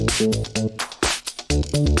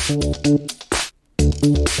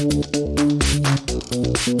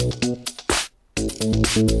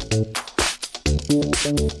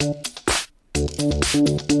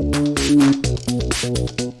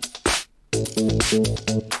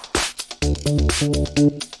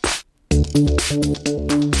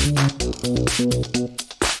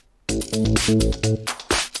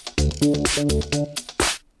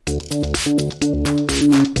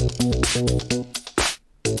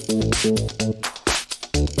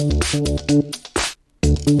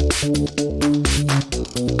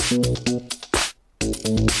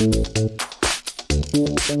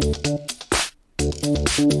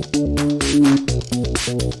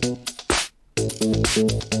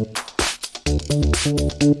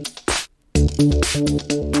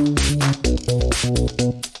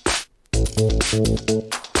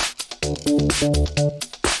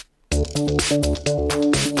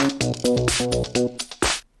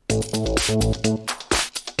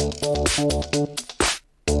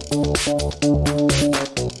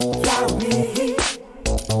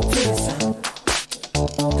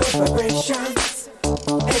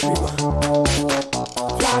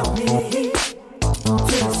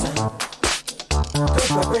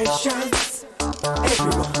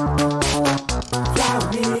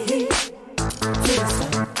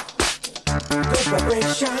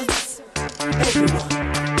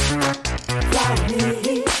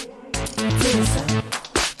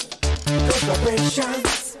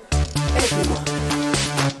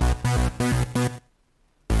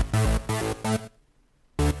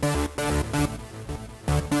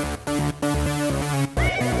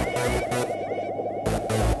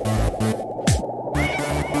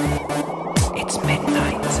It's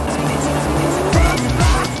midnight.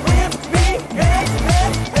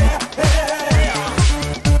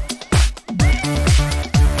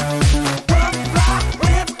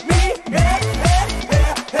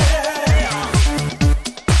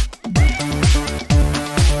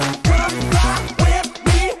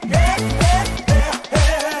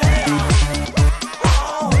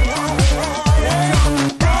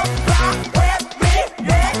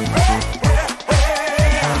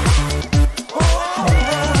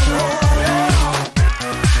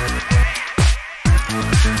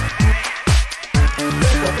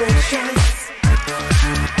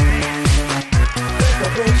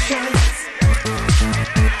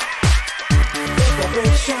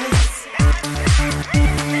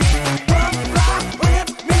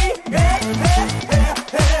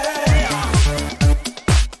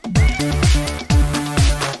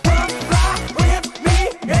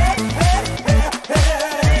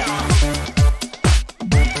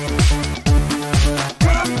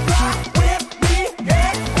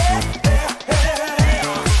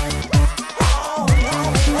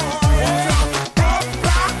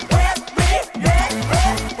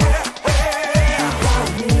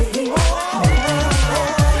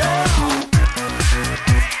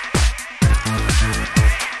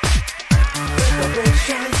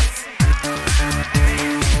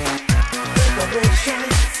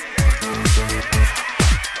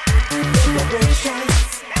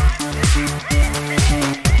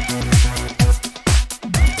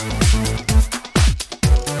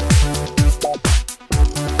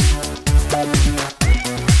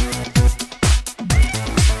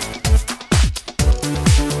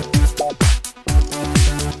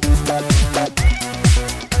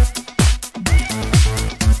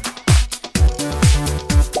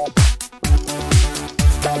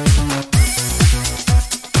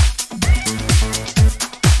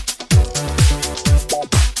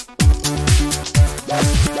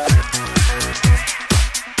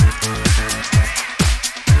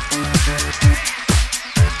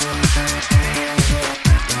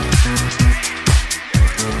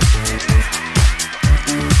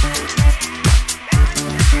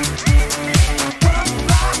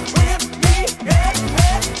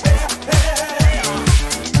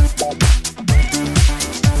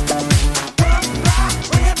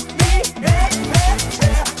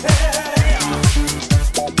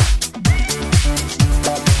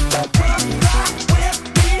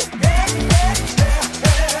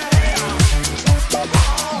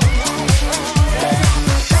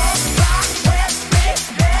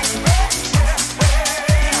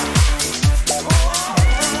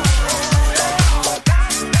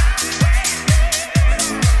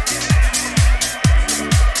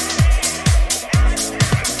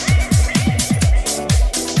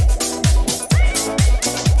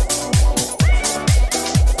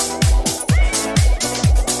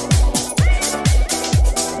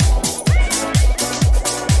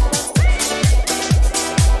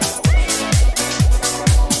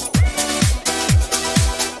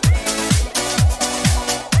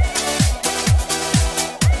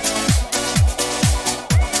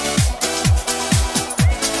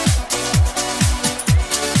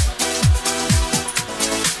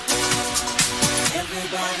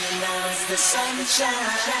 the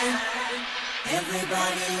sunshine.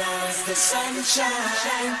 Everybody loves the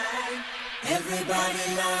sunshine.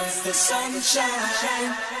 Everybody loves the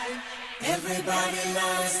sunshine. Everybody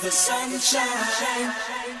loves the sunshine.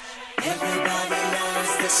 Everybody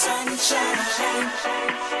loves the sunshine.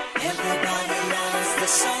 Everybody loves the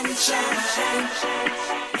sunshine.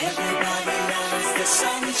 Everybody loves the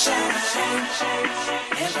sunshine.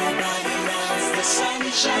 Everybody loves the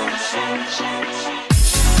sunshine.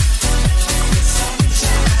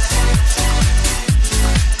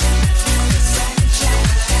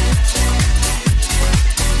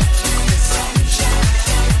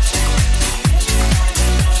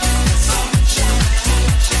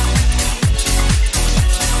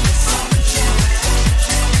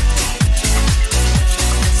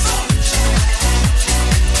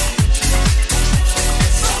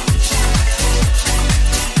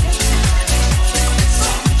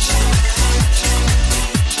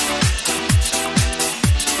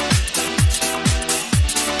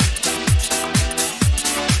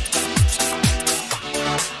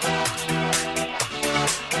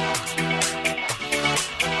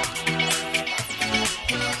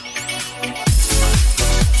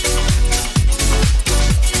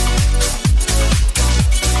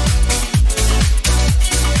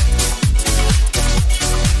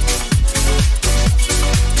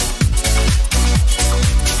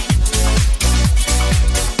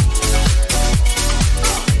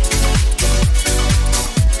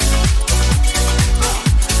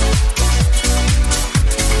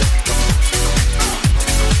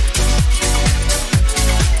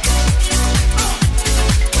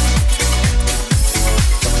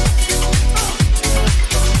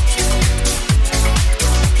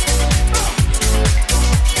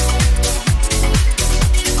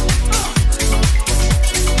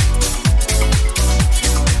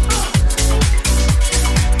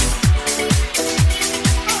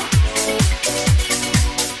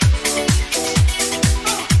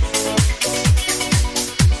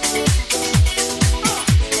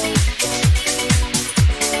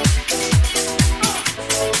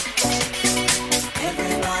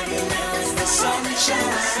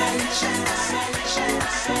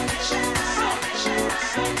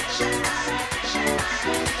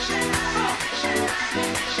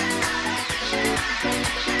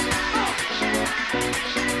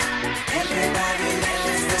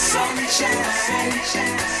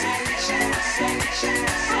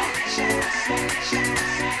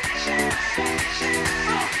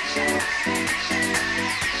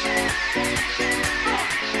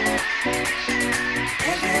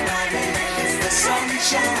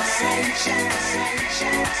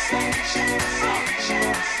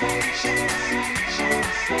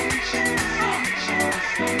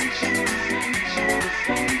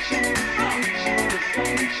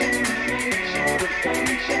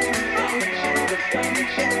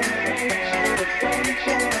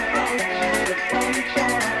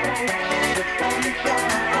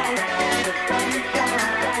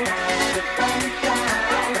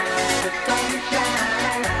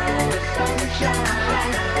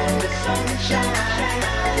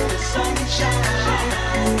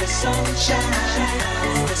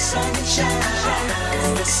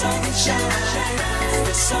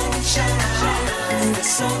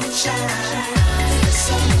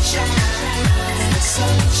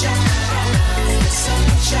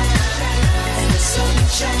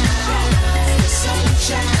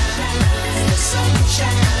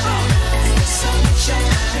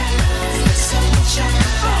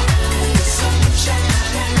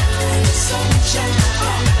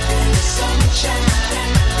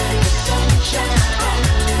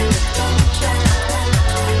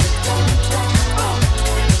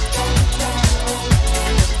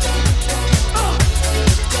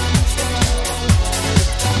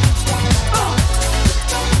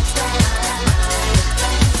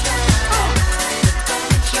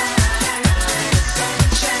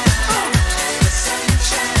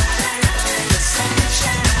 Sunshine.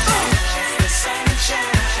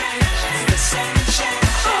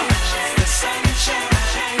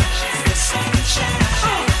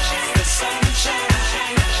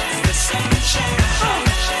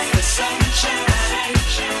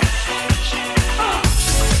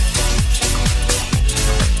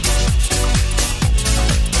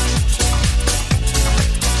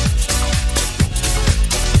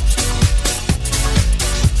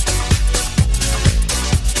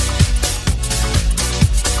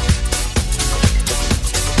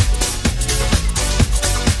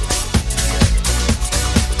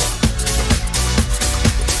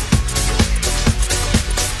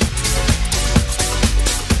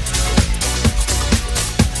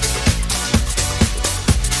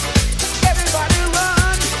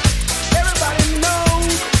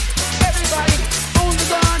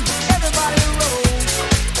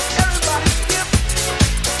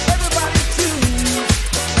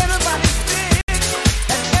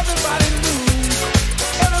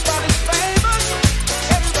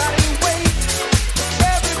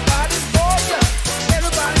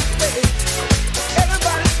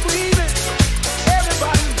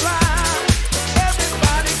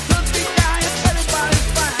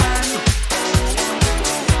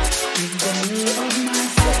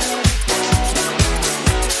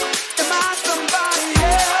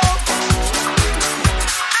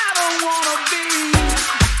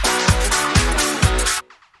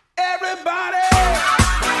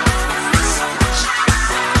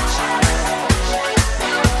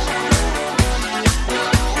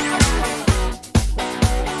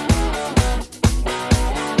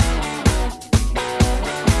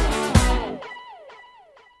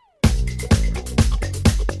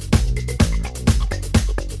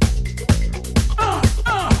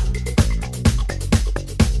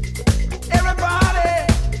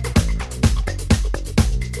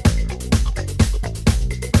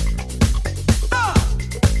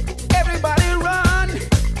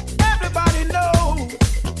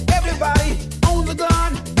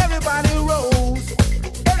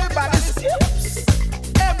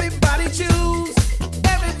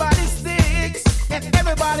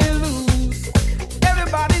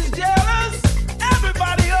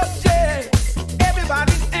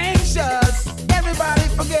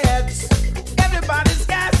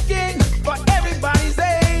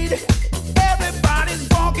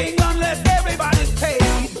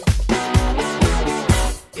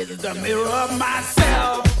 mirror of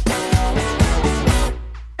myself.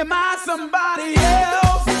 Am I somebody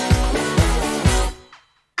else?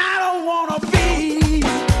 I don't wanna be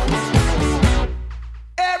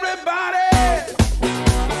everybody.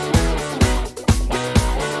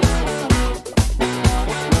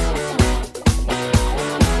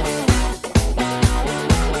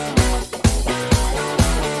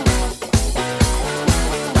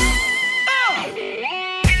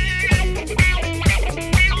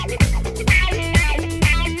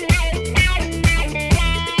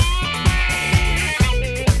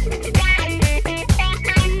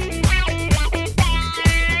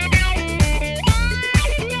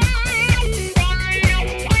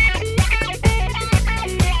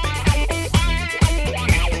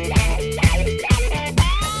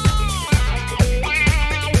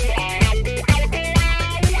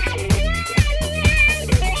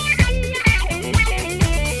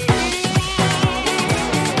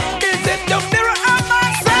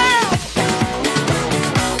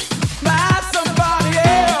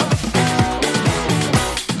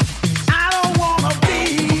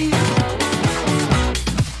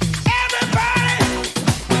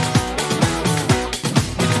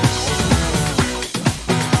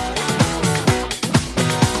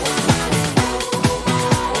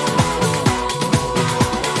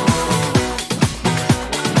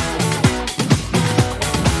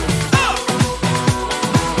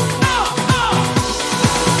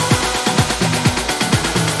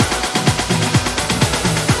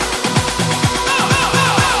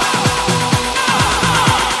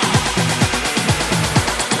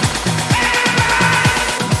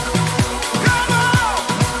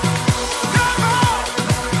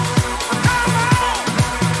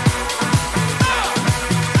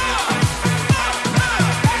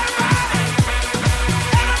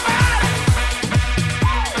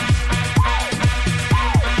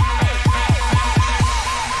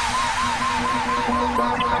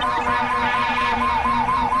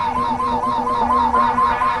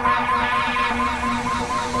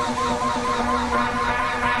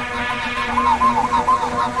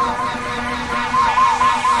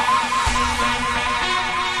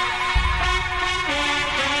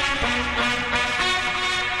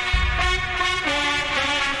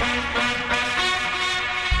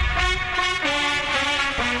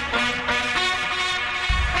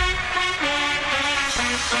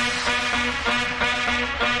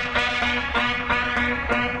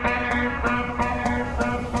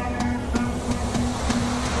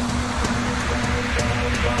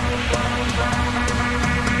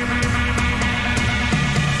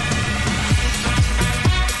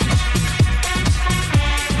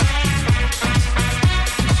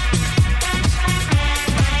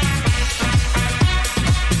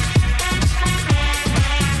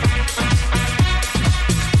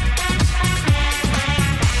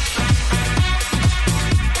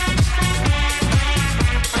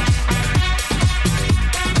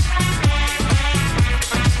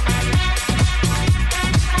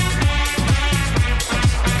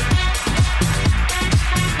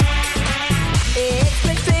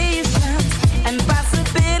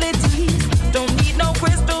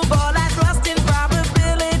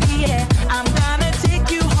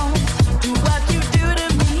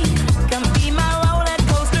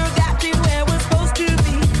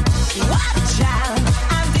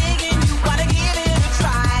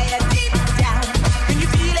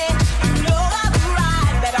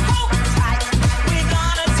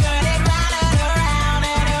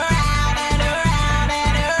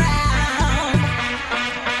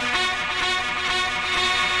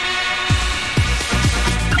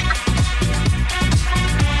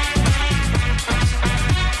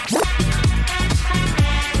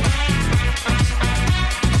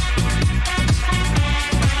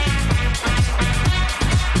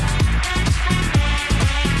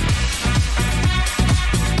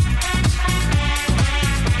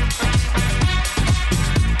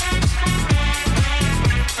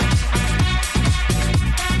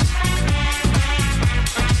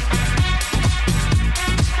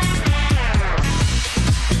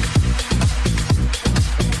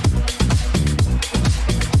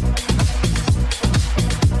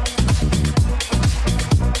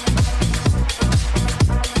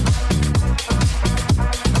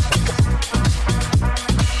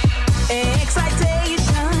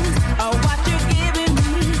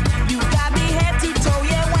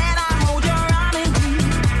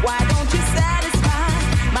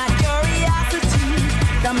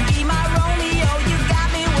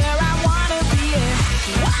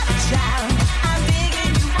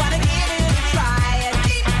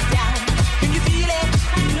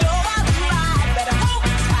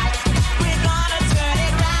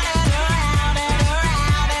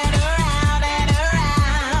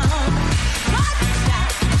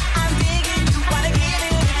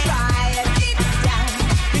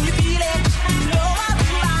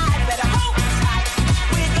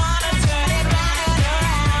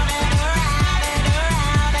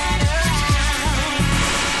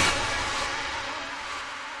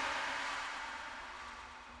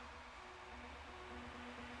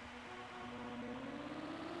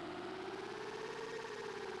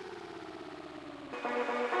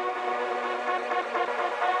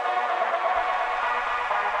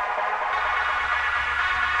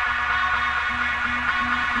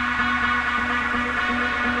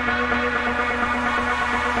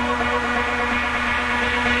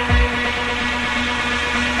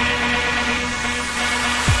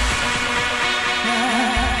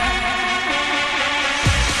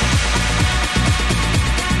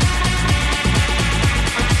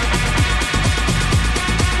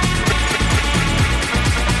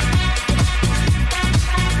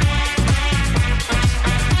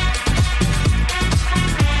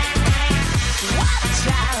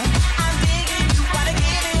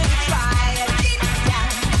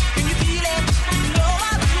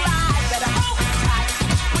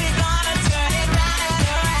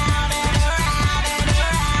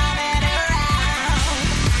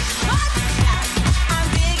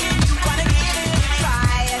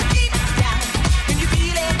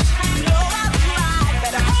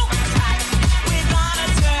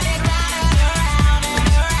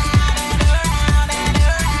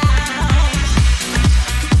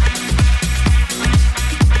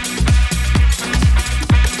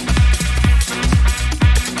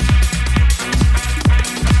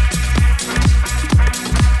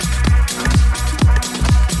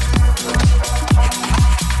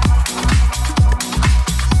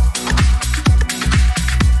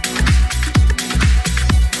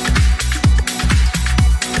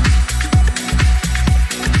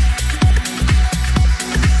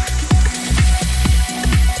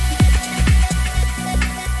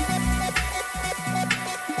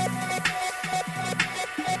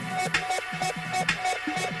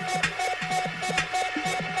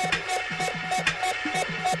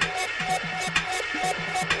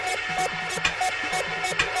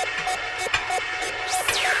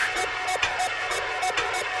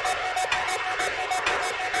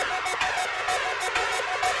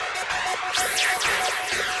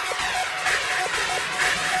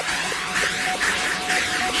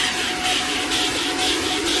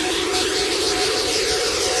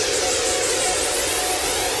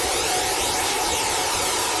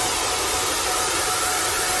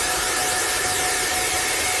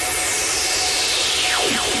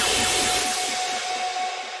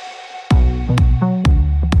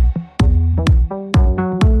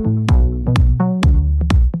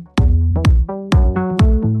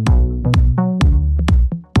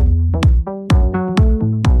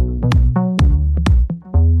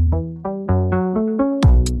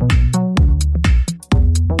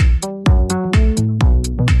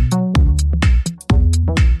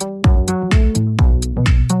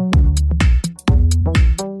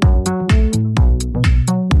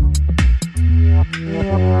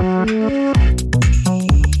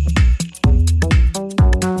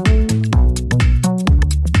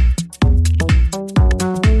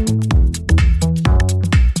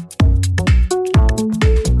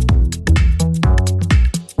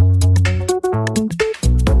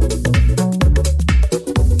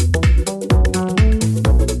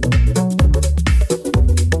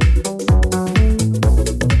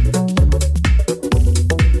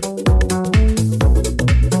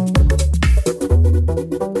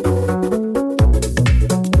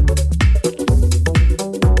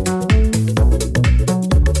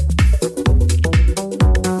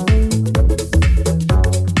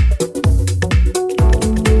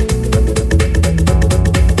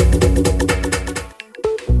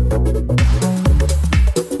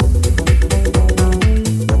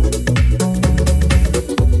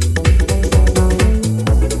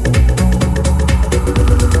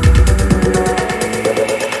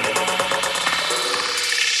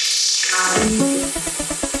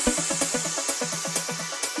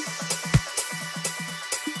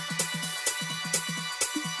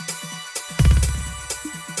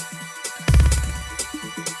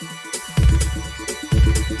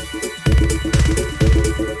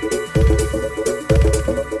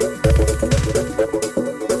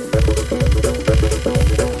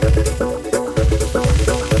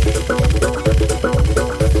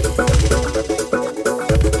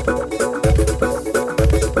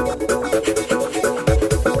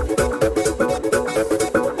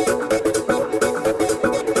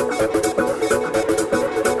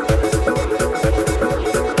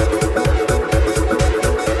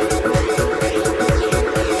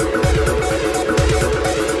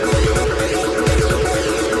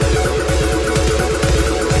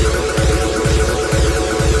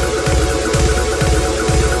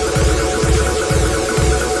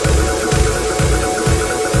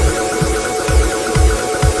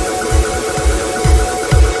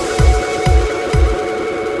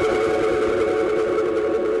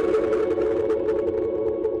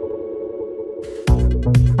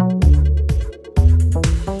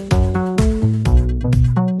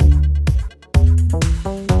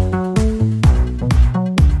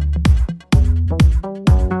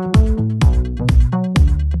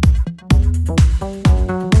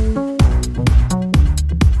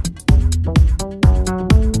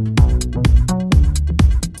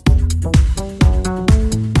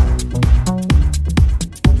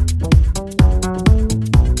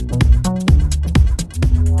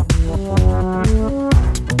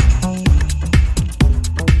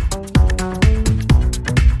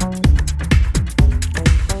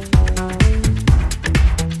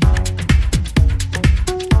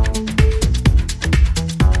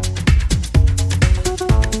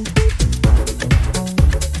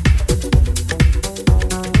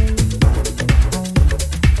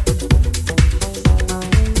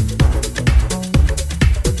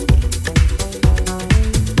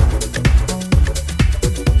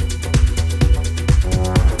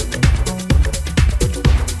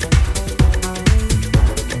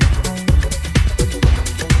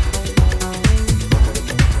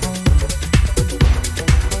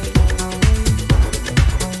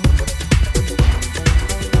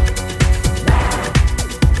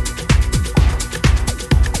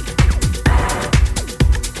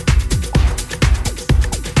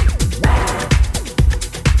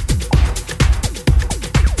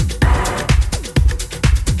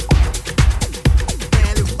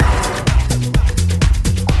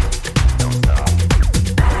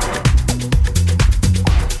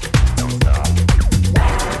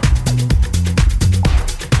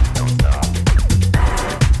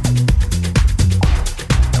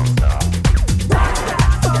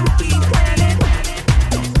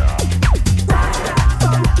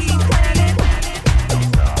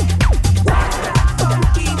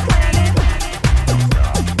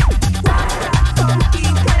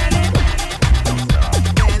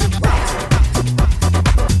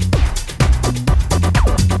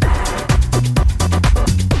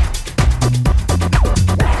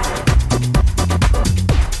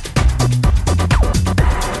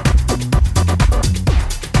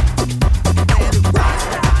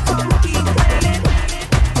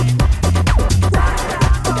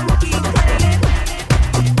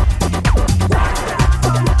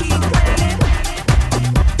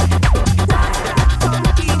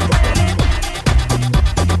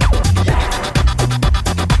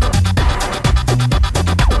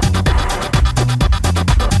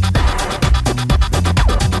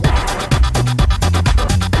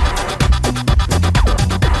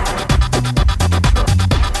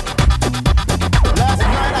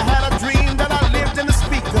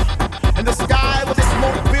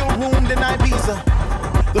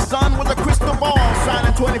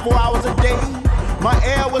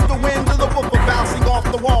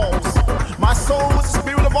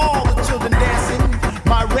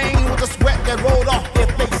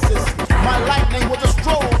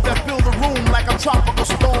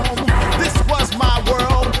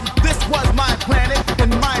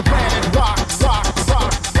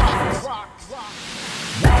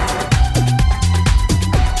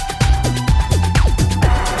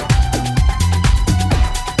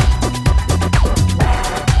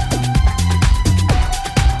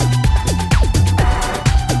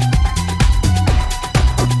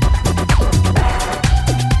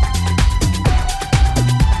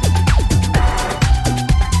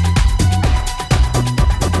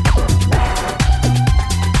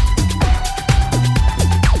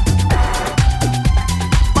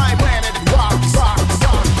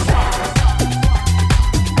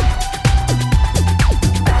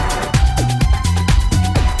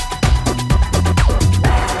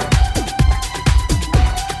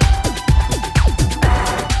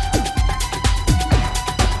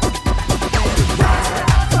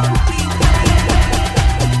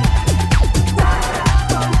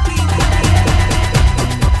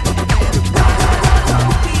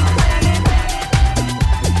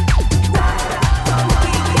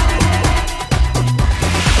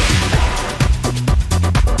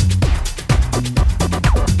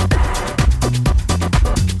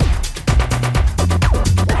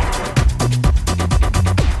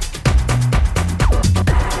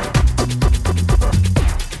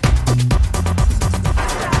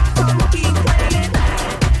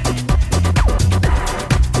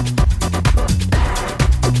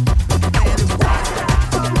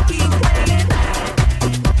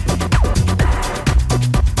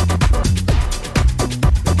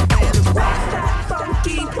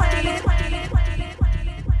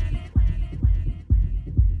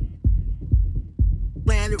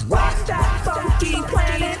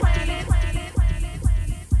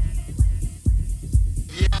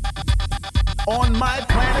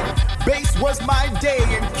 was my day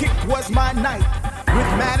and kick was my night.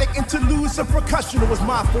 Rhythmic interludes of percussion was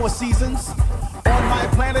my four seasons. On my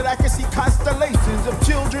planet I can see constellations of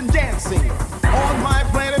children dancing. On my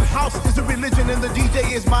planet house is a religion and the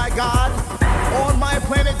DJ is my God. On my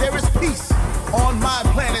planet there is peace. On my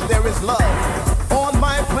planet there is love. On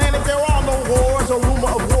my planet there are no wars or rumor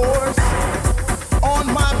of wars. On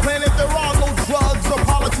my planet there are no drugs or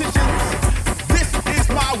politicians. This is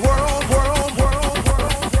my world, world, world,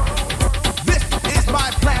 world, world. This is my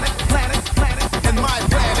planet, planet, planet, and my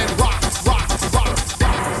planet rocks, rocks, rocks,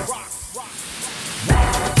 rocks, rocks, rocks.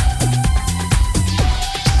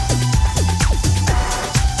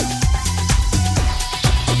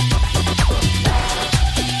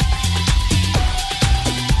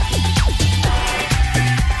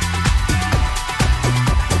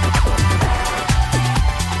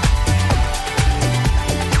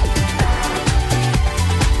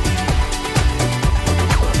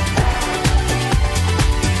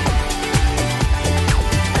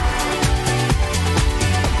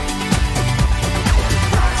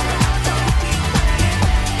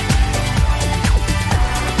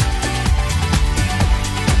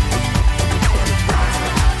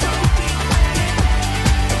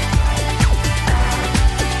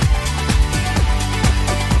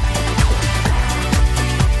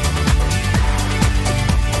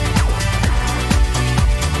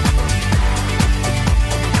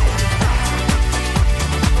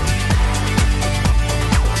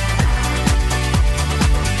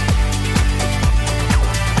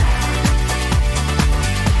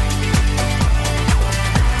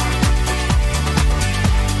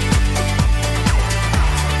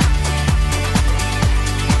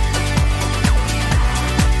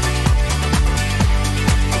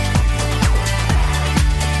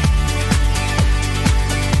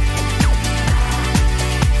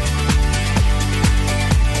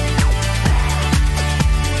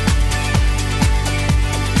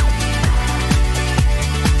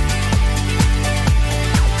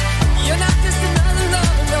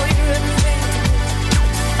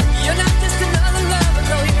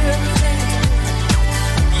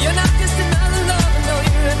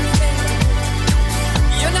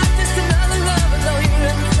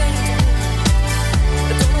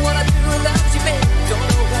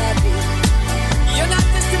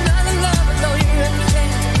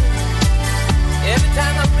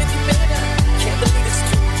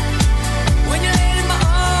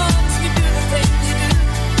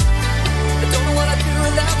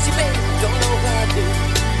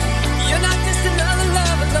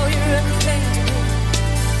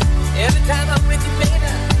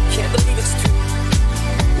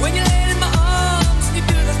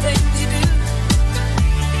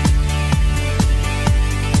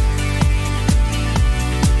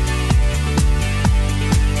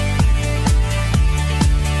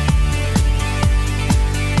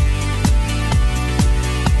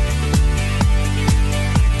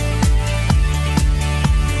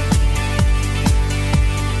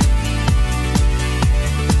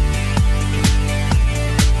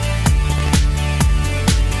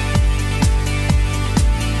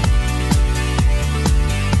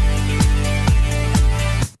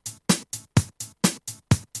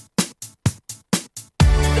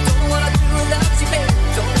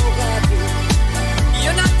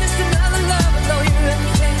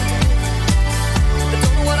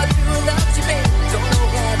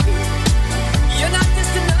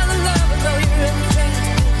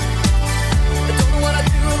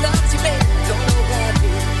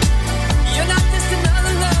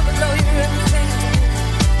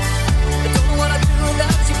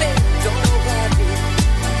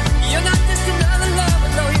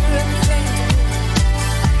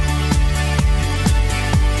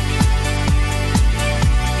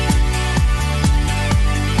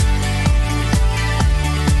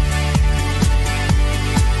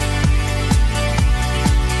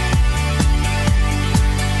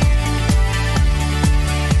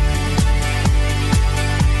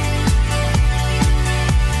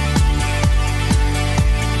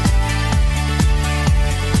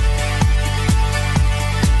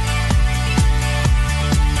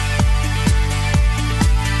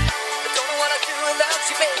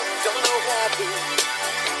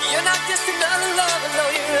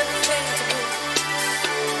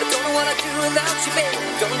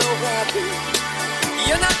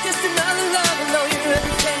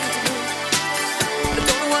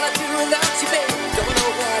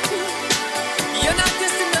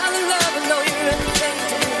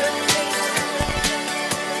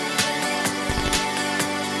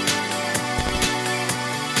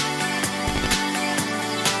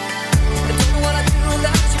 Don't know what I do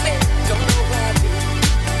without you, baby. Don't know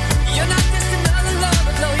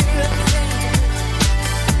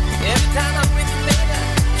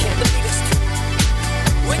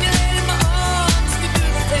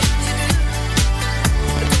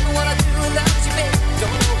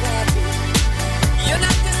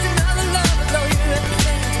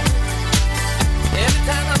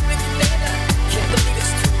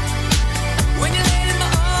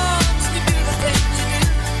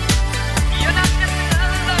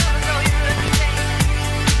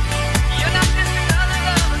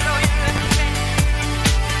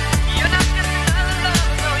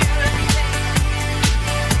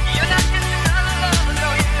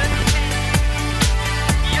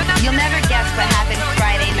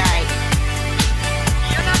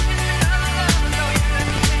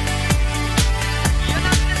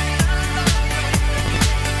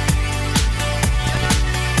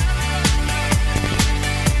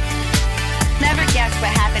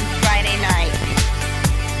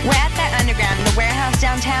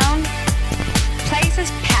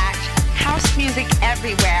house music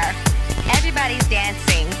everywhere. Everybody's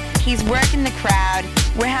dancing. He's working the crowd.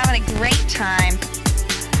 We're having a great time.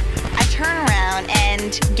 I turn around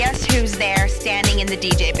and guess who's there standing in the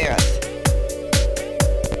DJ booth?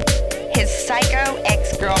 His psycho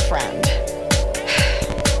ex-girlfriend.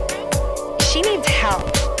 She needs help.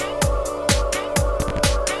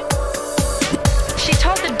 She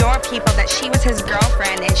told the door people that she was his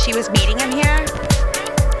girlfriend and she was meeting him here.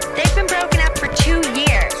 They've been broken up for 2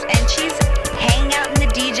 years and she's hanging out in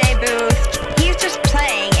the DJ booth. He's just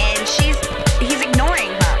playing and he's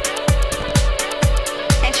ignoring her.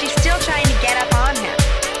 And she's still trying to get up on him.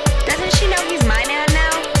 Doesn't she know he's my man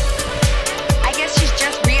now? I guess she's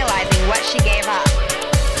just realizing what she gave up.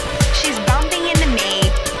 She's bumping into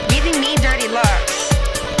me, giving me dirty looks.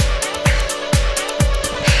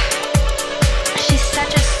 She's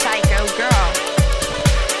such a psycho girl.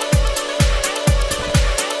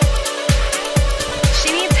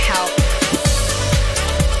 She needs help.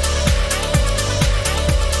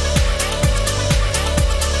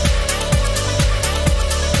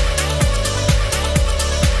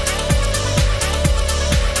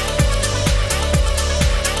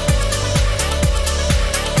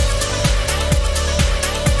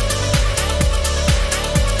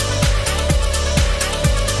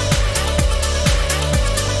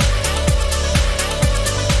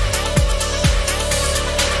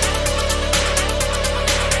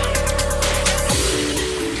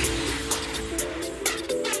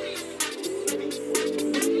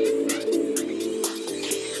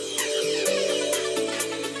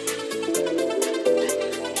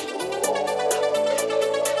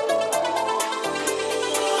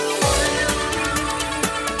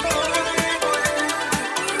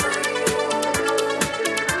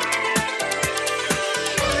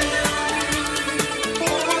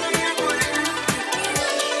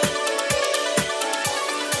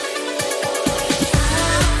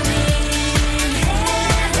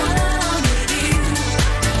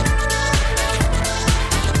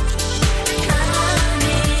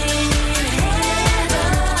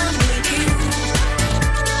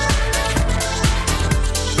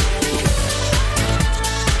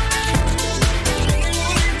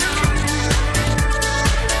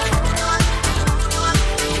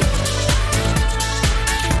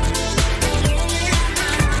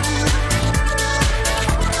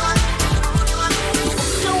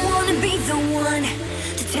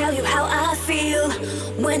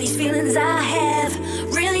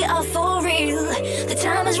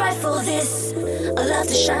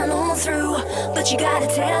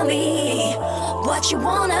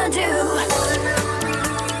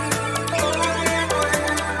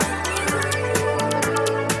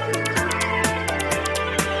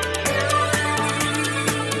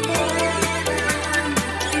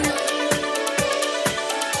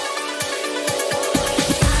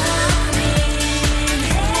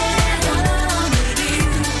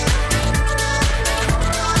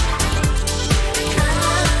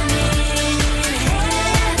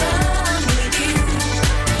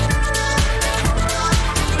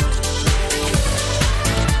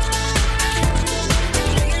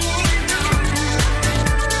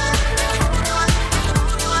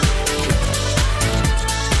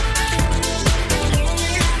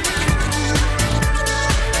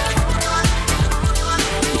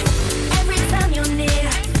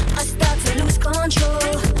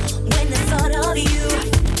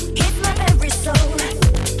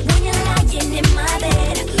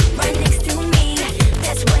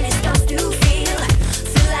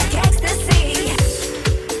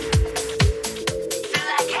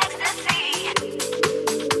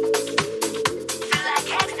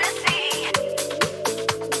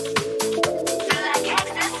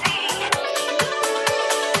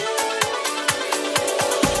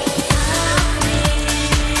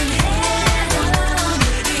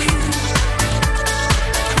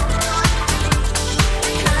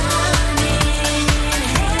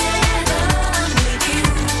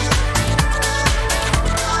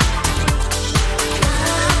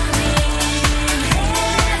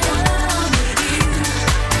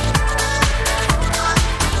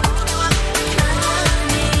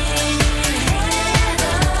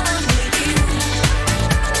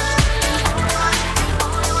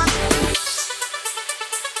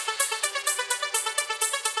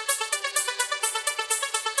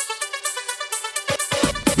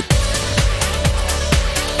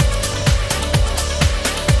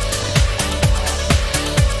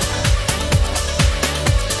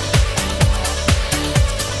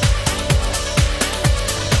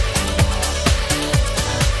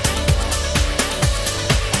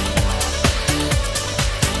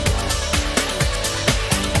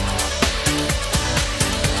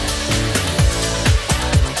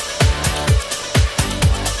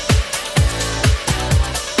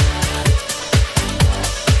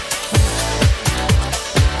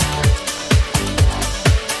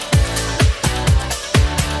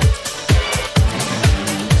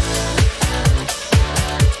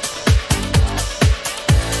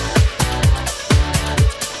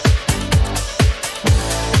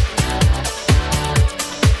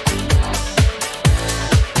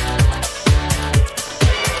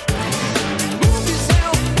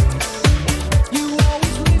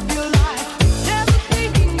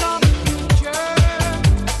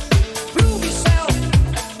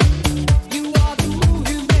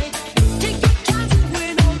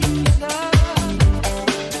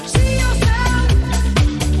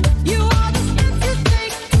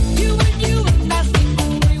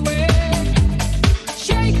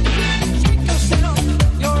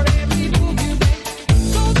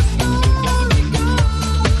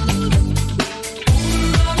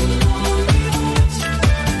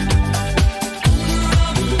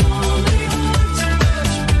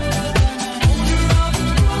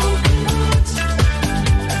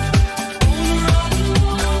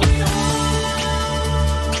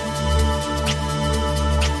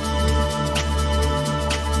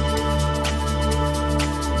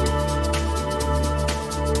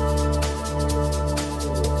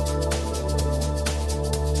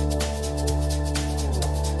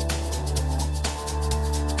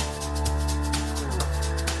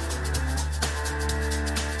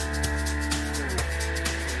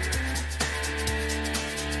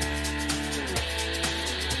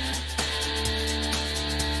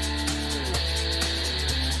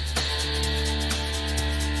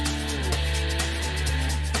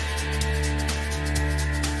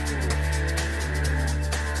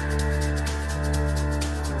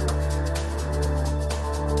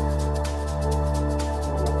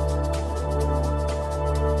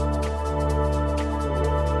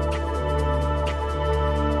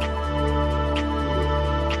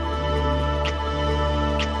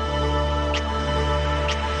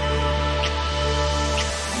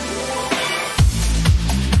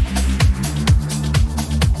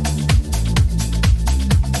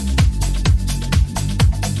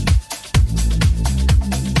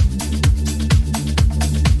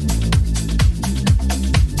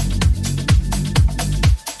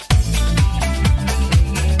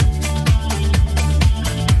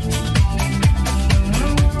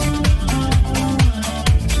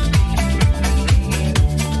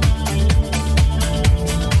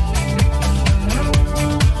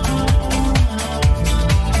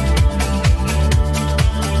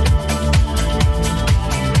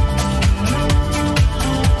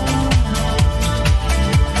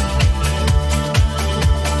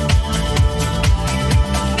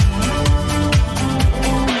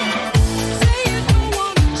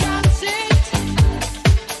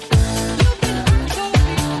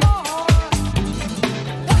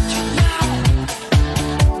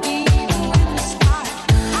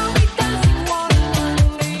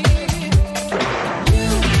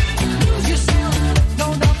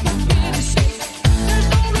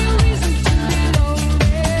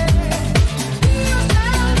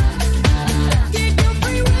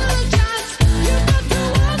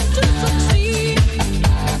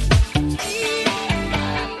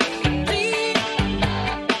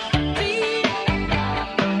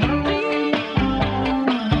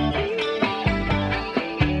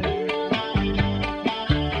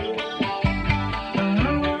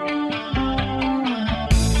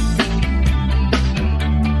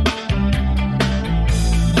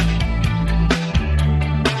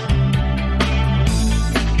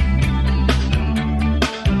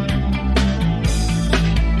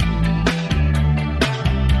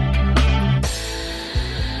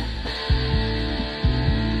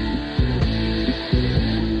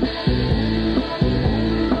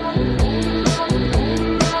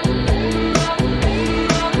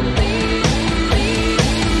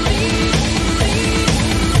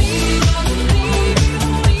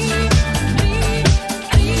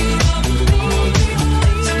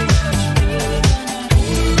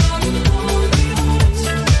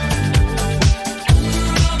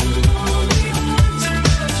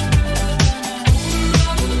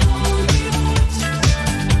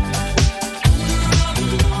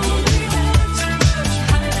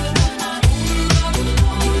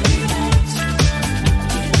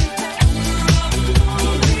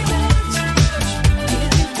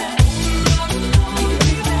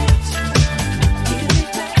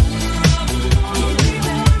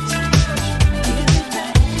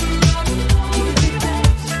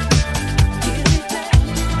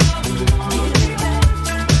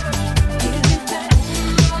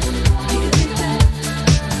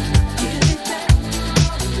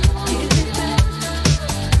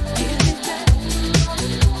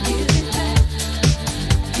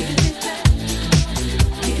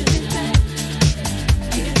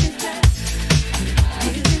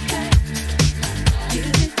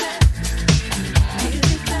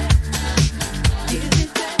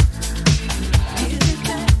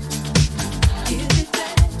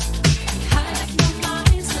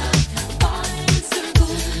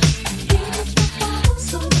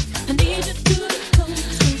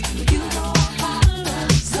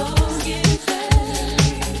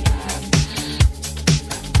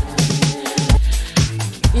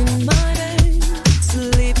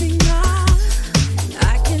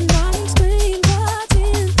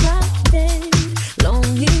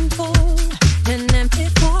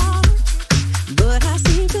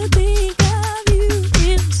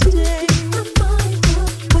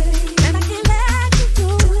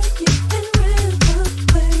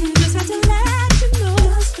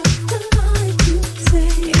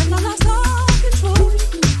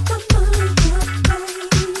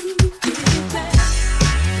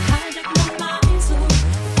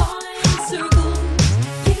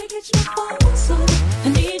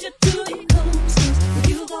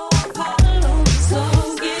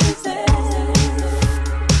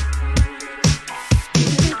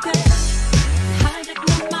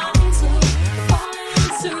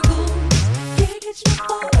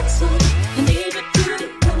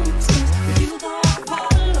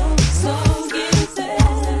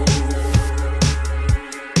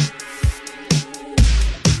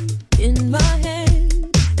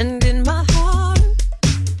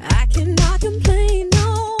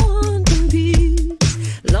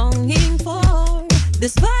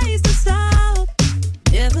 This place to stop.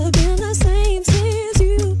 Never been the same since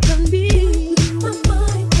you can be. My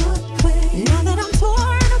mind away. Now that I'm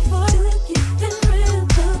torn apart, and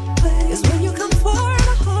ripped away. Is when you come for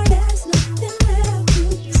the heart. There's nothing left to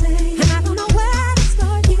say, and I don't know where to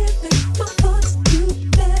start. Giving my thoughts to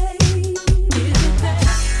play. Give it back.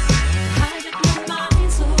 Hide it from my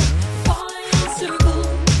mind, so falling in circles.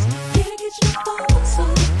 Can't get your thoughts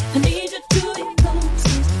on. I need you to be close.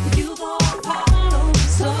 You've all followed,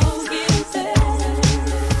 so give it back.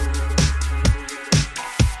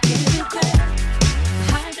 Give it back.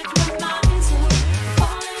 Hide it from my mind, so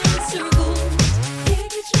falling in circles. Can't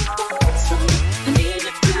get your thoughts on. I need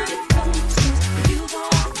you to be close. You've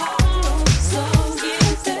all followed, so give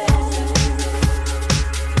it back.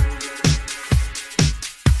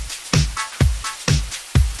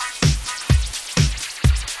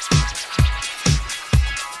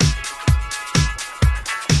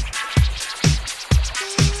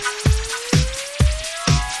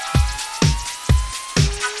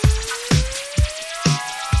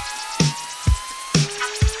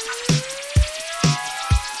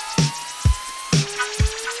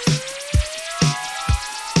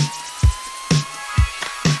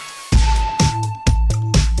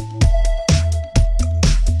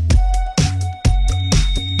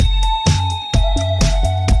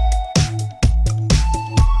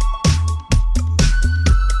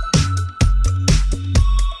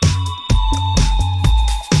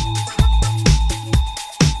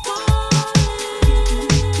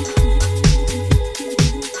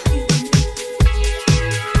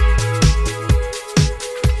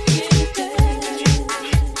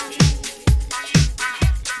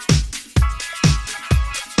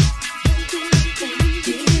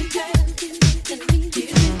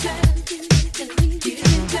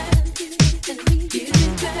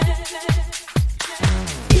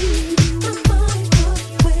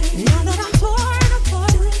 Now that I'm torn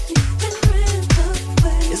apart, and ripped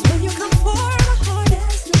away, is when you come for the heart.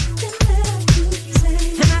 There's nothing left to say,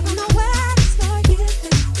 and I don't know where to start.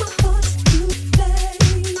 Giving my thoughts to play.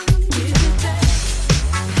 Give it back.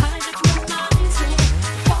 Hide it from my mind, so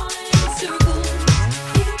falling in circles.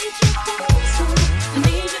 Can't get your thoughts on. I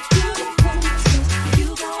need you to be close.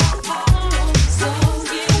 You've all followed, so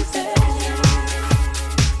give it back.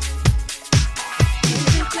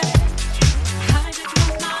 Give it back. Hide it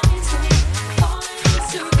from my mind, so falling in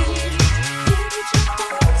circles. Can't get your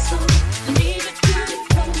thoughts on. I need you to be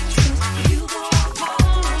close. You've all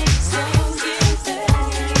followed, so give it back.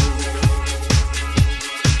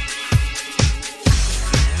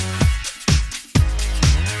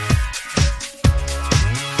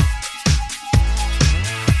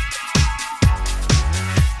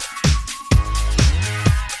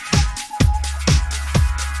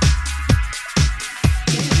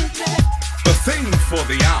 The thing for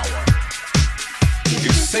the hour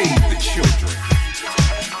is save the children.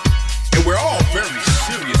 And we're all very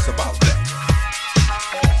serious about that.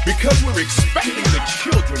 Because we're expecting the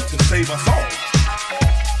children to save us all.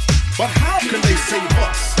 But how can they save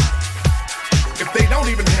us if they don't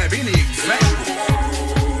even have any examples?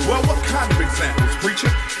 Well, what kind of examples,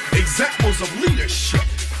 preacher? Examples of leadership,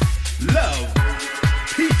 love,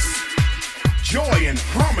 peace, joy, and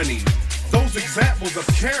harmony. Those examples of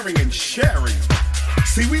caring and sharing.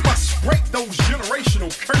 See, we must break those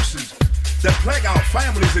generational curses that plague our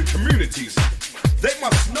families and communities. They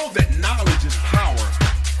must know that knowledge is power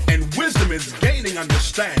and wisdom is gaining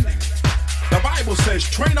understanding. The Bible says,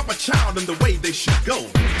 train up a child in the way they should go.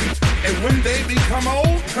 And when they become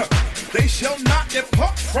old, they shall not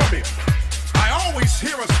depart from it. I always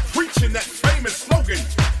hear us preaching that famous slogan,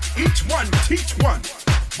 each one teach one.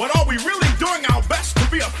 But are we really doing our best to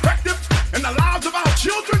be effective in the lives of our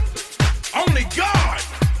children? Only God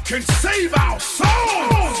can save our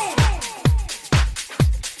souls.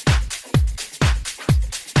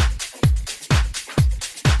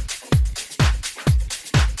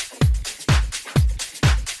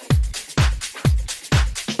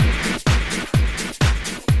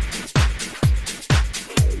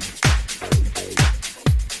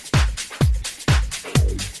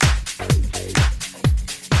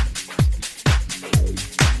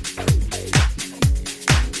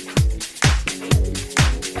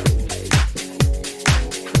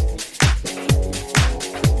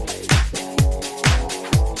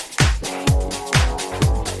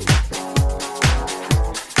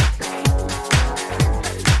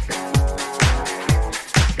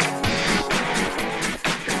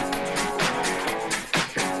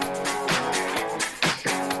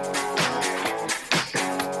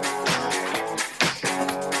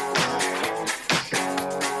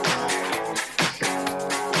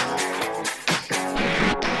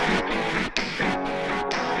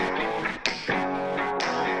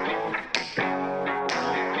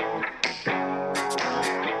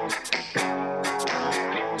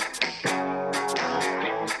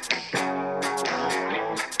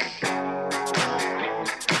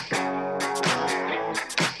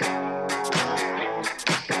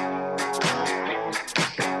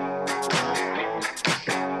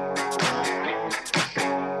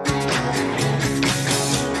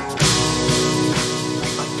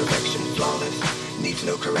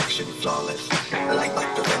 flawless. Like my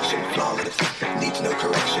perfection, flawless. Needs no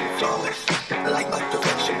correction, flawless. Like my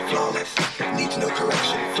perfection, flawless. Needs no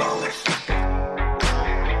correction, flawless.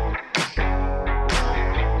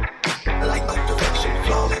 Like my perfection,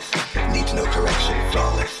 flawless. Needs no correction,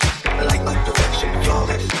 flawless. Like my perfection,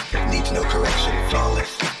 flawless. Needs no correction,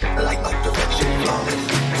 flawless. Like my perfection,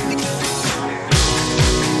 flawless.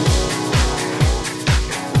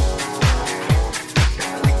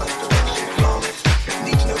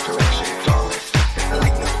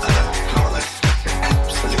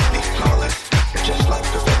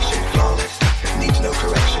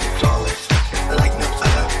 Flawless.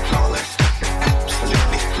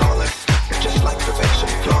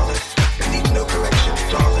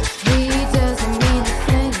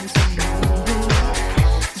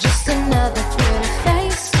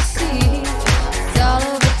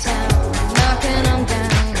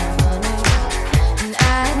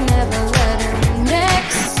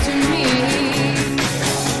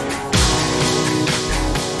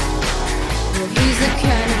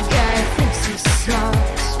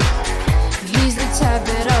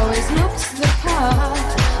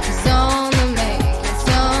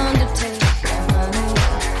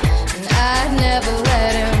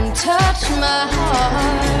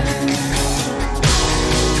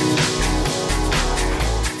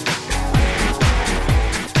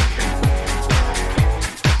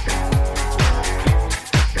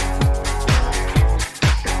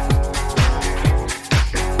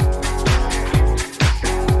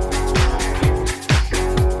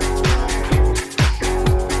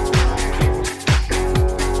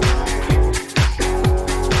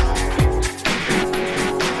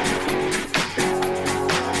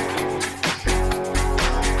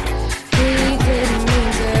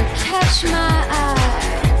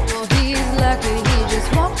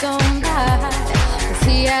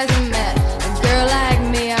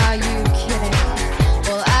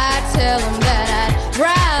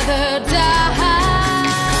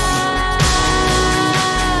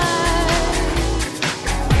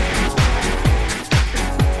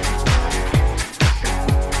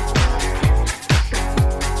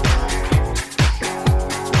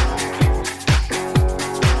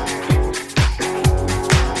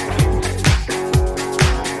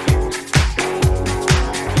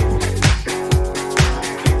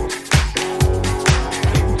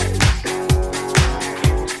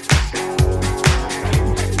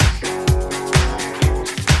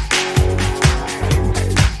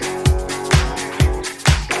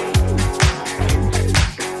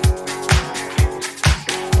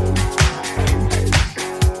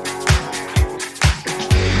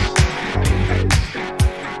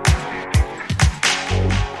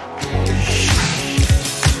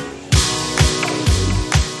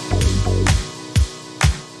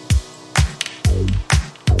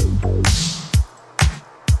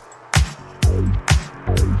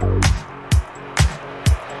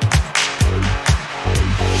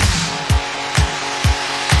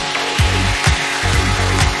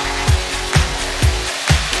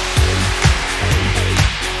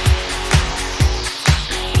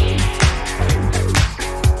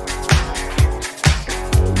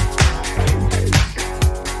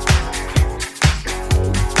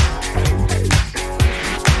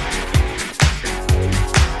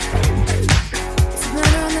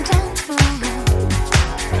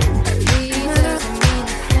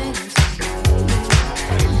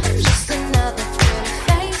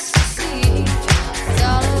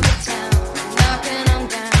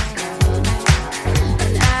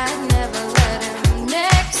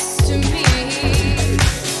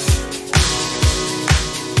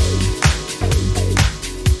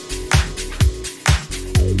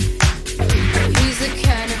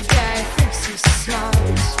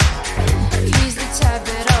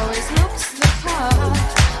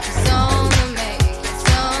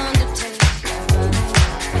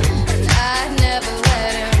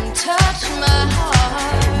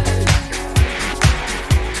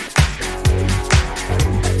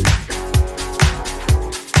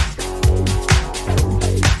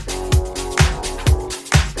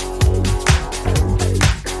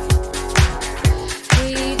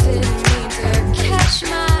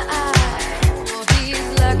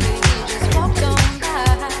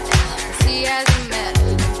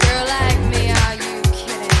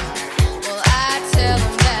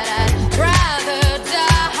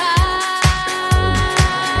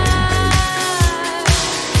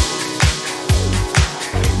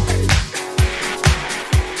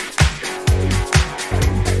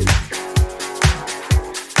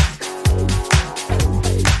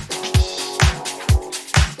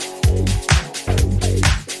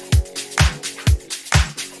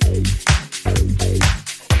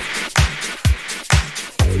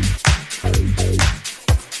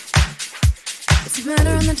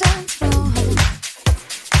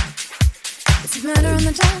 on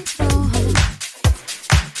the dance floor.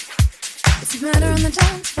 It's a matter on the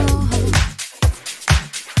dance floor.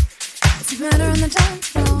 It's a matter on the dance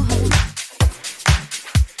floor.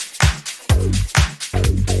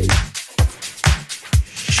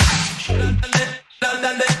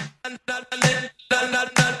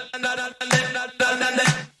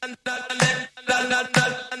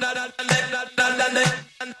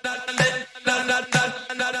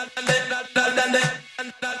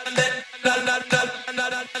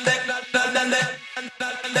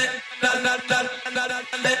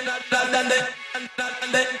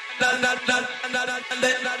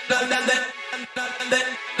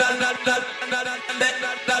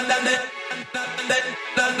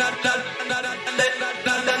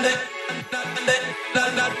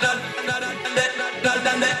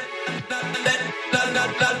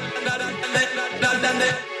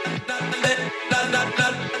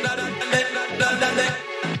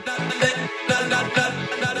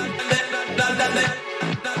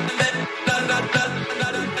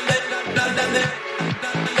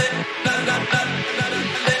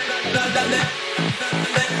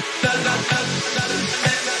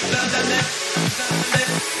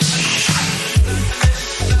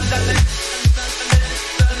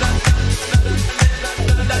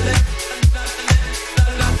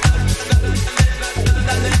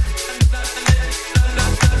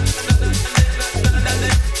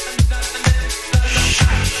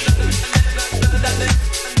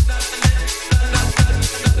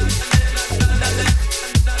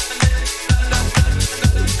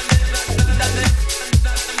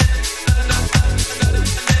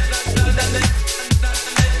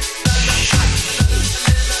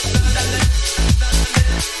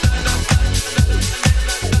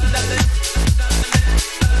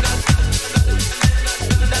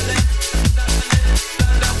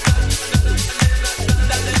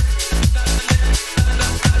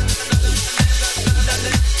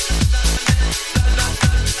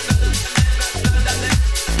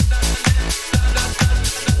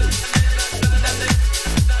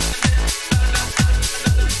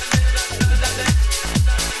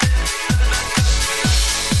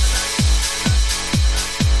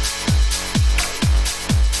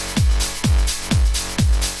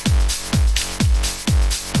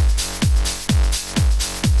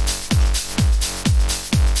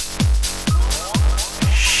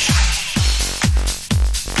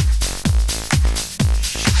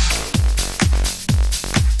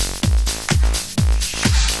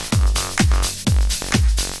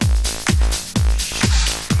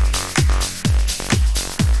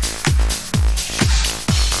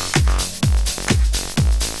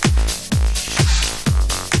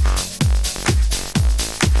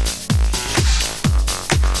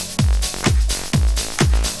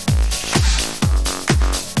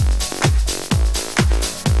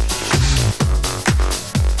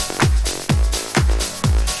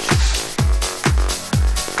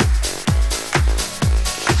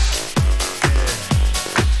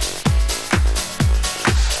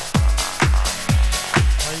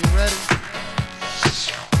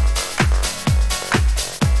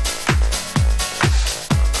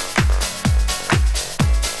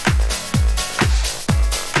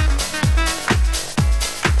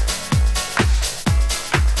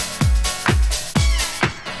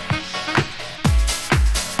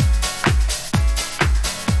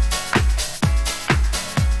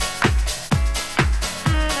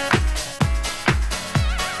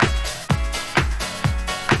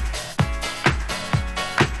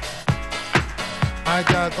 I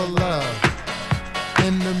got the love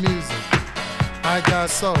in the music. I got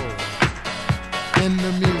soul in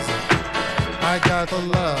the music. I got the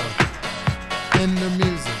love in the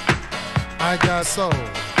music. I got soul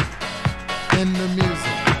in the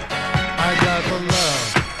music. I got the love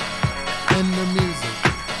in the music.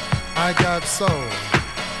 I got soul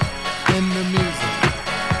in the music.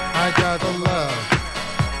 I got the love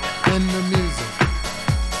in the music.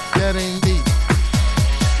 Getting deep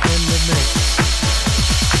in the mix.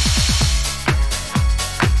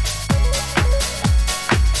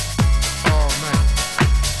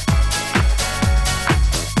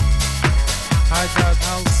 I got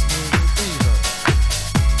house music fever.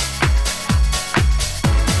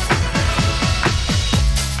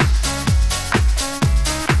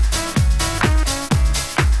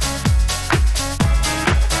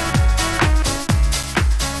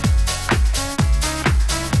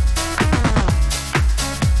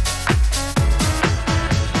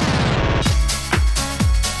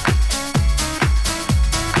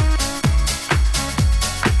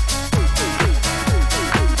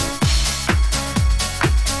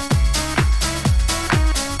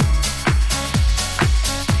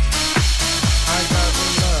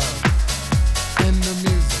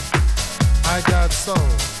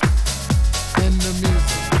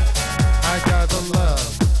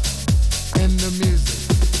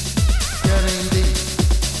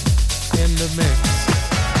 the mix.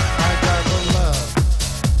 I got the love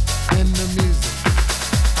in the music.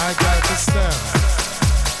 I got the sound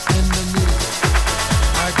in the music.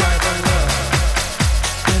 I got the love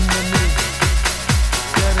in the music.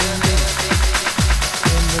 Getting me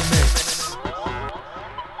in the mix.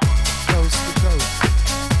 Coast to coast.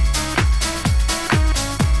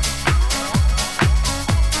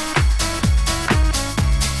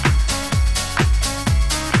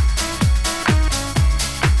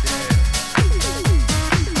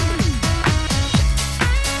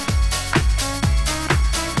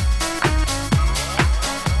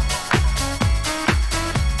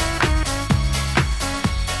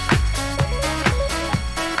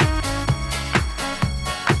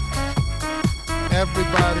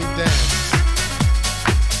 Everybody dance.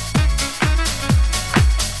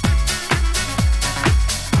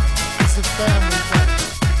 It's a family thing.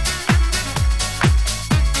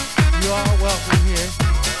 You are welcome here.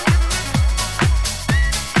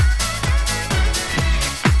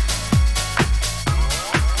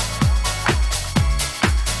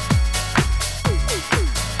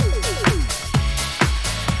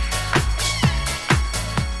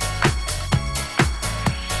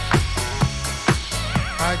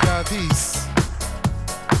 I got peace,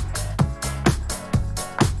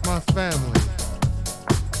 my family,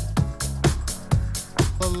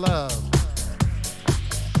 the love,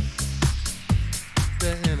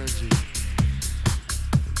 the energy,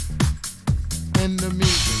 in the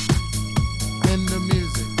music, in the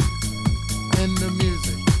music, in the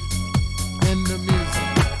music, in the music,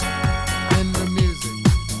 in the music,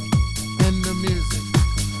 in the music,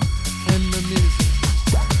 in the music.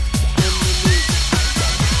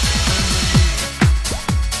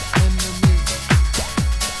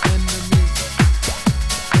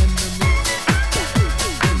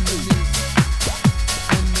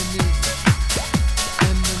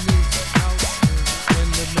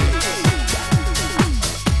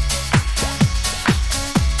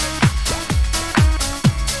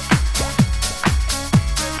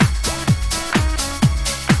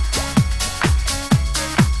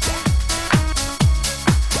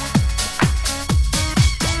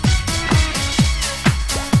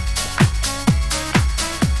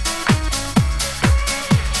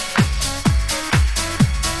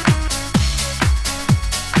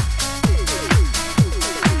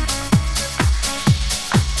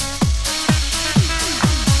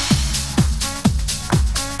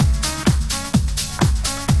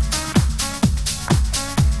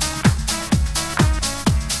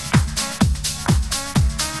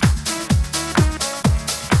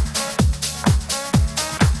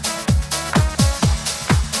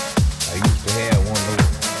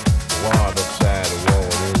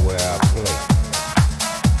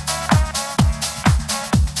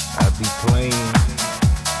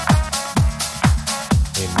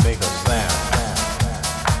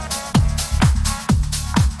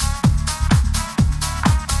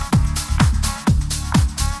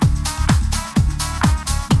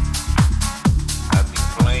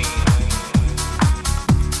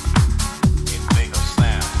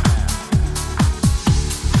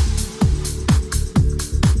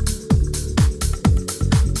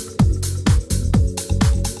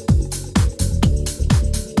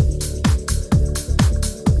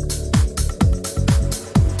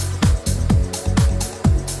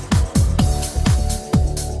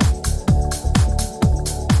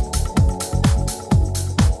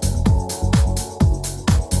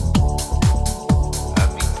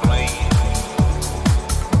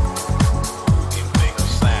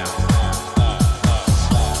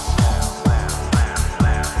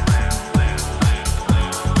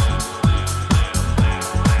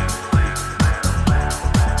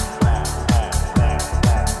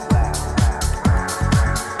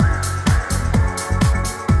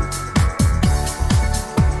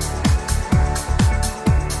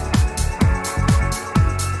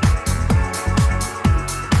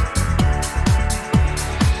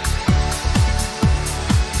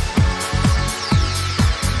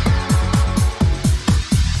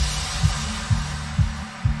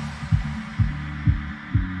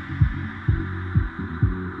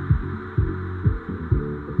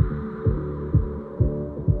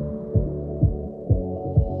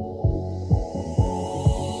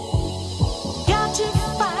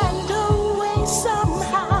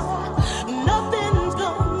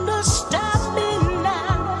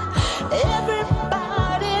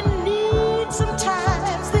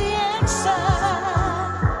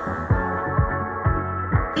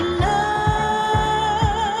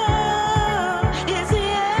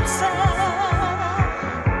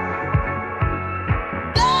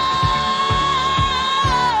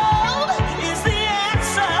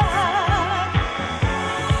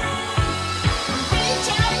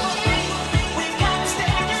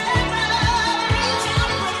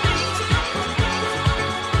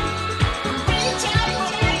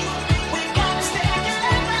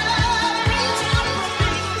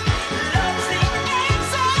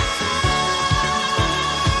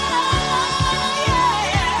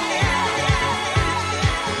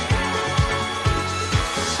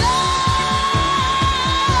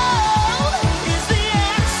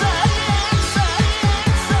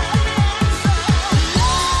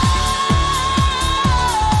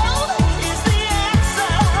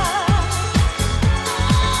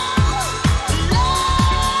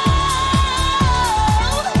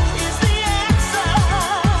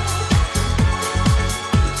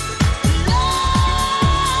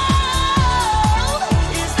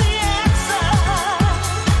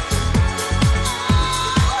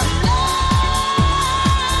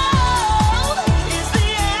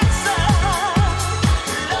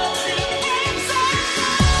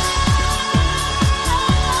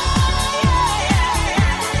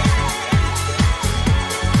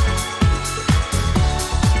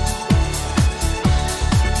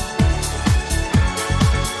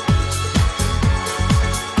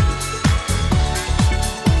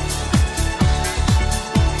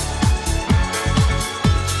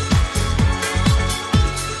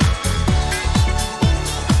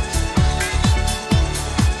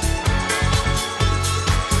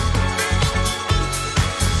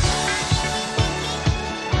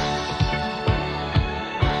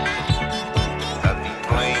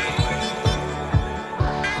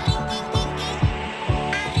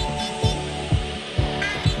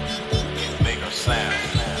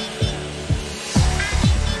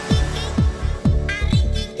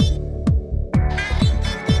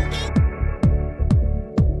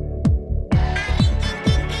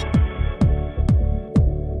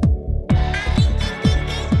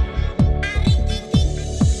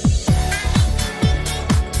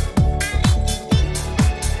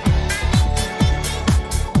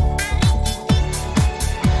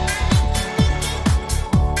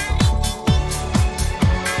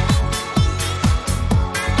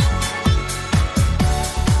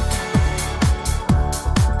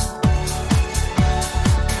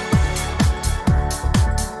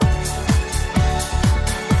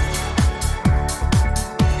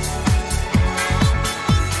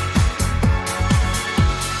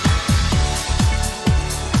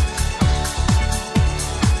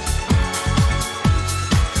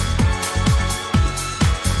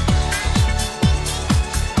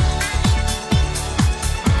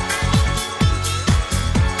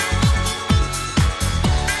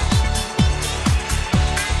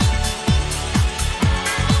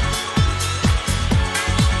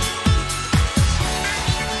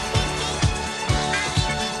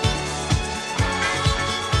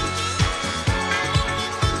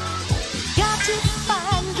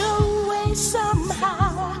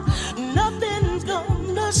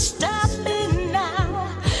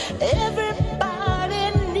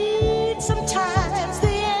 sometimes the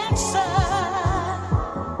answer.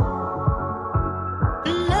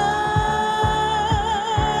 Love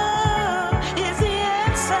is the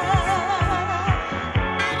answer.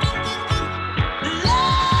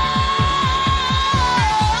 Love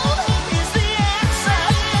is the answer.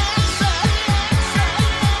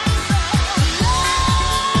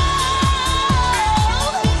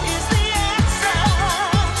 Love is the answer.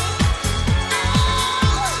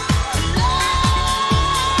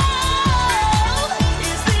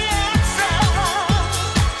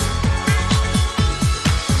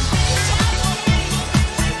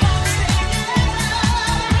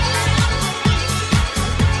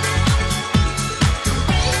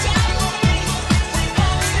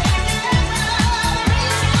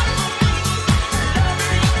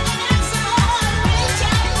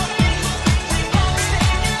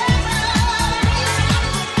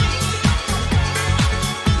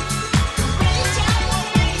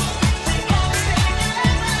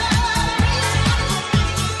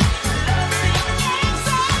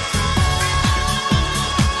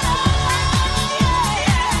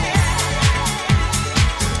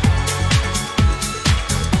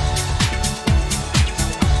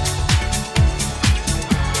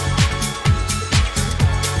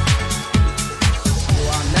 You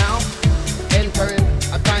are now entering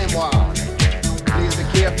a time warp. Please be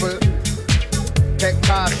careful. Take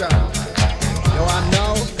caution. You are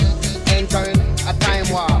now entering a time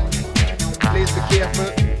warp. Please be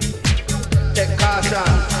careful. Take caution.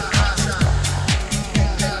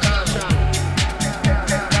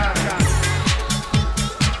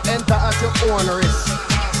 Enter at your own risk.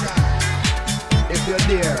 If you're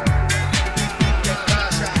there.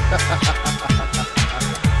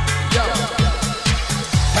 Yo.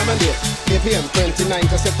 Time and date, 8 p.m.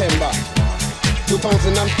 29th of September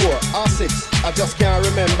 2004 or 6, I just can't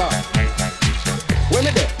remember. When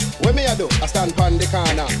me there, when me I do, I stand pan the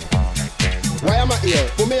corner. Why am I here?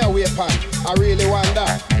 Who me I wait pan? I really wonder.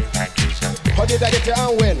 How did I get here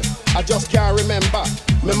and when? I just can't remember.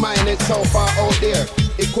 My mind is so far out there,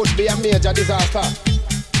 it could be a major disaster.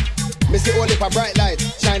 Me see only for bright light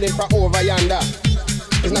shining from over yonder.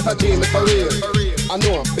 It's not a dream, it's for real. I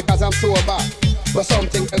know because I'm sober, but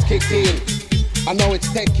something has kicked in. I know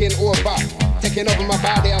it's taking over my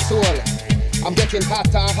body and soul. I'm getting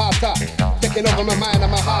hotter and hotter, taking over my mind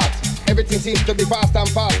and my heart. Everything seems to be faster and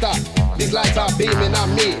faster. These lights are beaming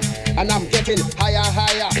on me, and I'm getting higher and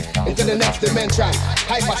higher into the next dimension.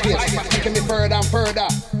 Hyperspace, taking me further and further.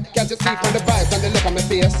 Can't you see from the vibes and the look on my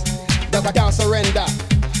face that I can't surrender?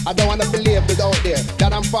 I don't wanna believe it out there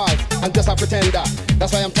that I'm false and just a pretender.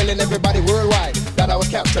 That's why I'm telling everybody worldwide that I was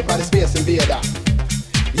captured by the space invader.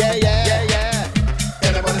 Yeah, yeah, yeah, yeah.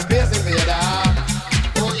 Tell them about the space invader.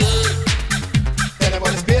 Oh yeah. Tell them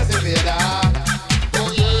about the space invader. Oh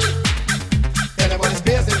yeah. Tell them about the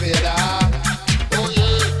space invader. Oh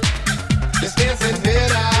yeah. The space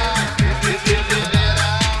invader.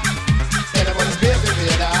 Tell them about the space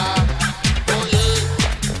invader. Oh yeah.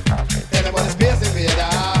 Tell them about the space invader.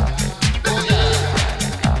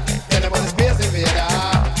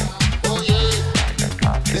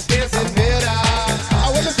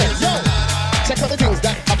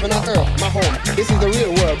 On earth, my home. This is the real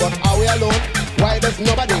world, but are we alone? Why does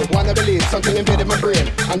nobody wanna believe something invaded my brain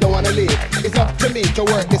and don't wanna leave? It's up to me to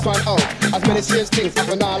work this one out. As many strange things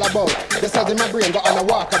happen all about. The cells in my brain go on a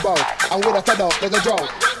walkabout, and without a doubt, there's a drought.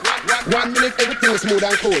 1 minute everything is smooth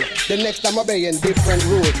and cool. The next I'm obeying different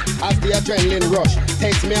rules. As the adrenaline rush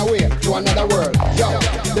takes me away to another world. Yo,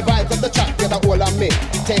 the vibes of the track get a hold on me,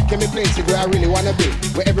 taking me places where I really wanna be,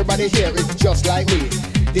 where everybody here is just like me.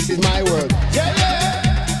 This is my world. Yeah, yeah.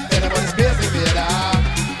 Tell them about the space invader.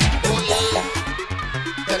 Oh yeah.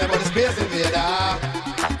 Tell them about the space invader.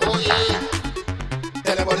 Oh yeah.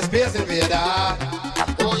 Tell them about the space invader.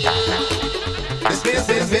 Oh yeah. The space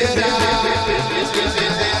invader.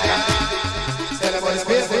 Tell them about the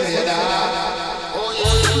space invader. Oh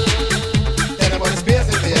yeah. Tell them about the space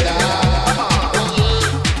invader. Oh yeah.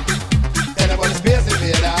 Tell them about the space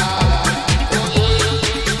invader. Oh yeah.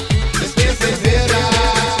 The space invader.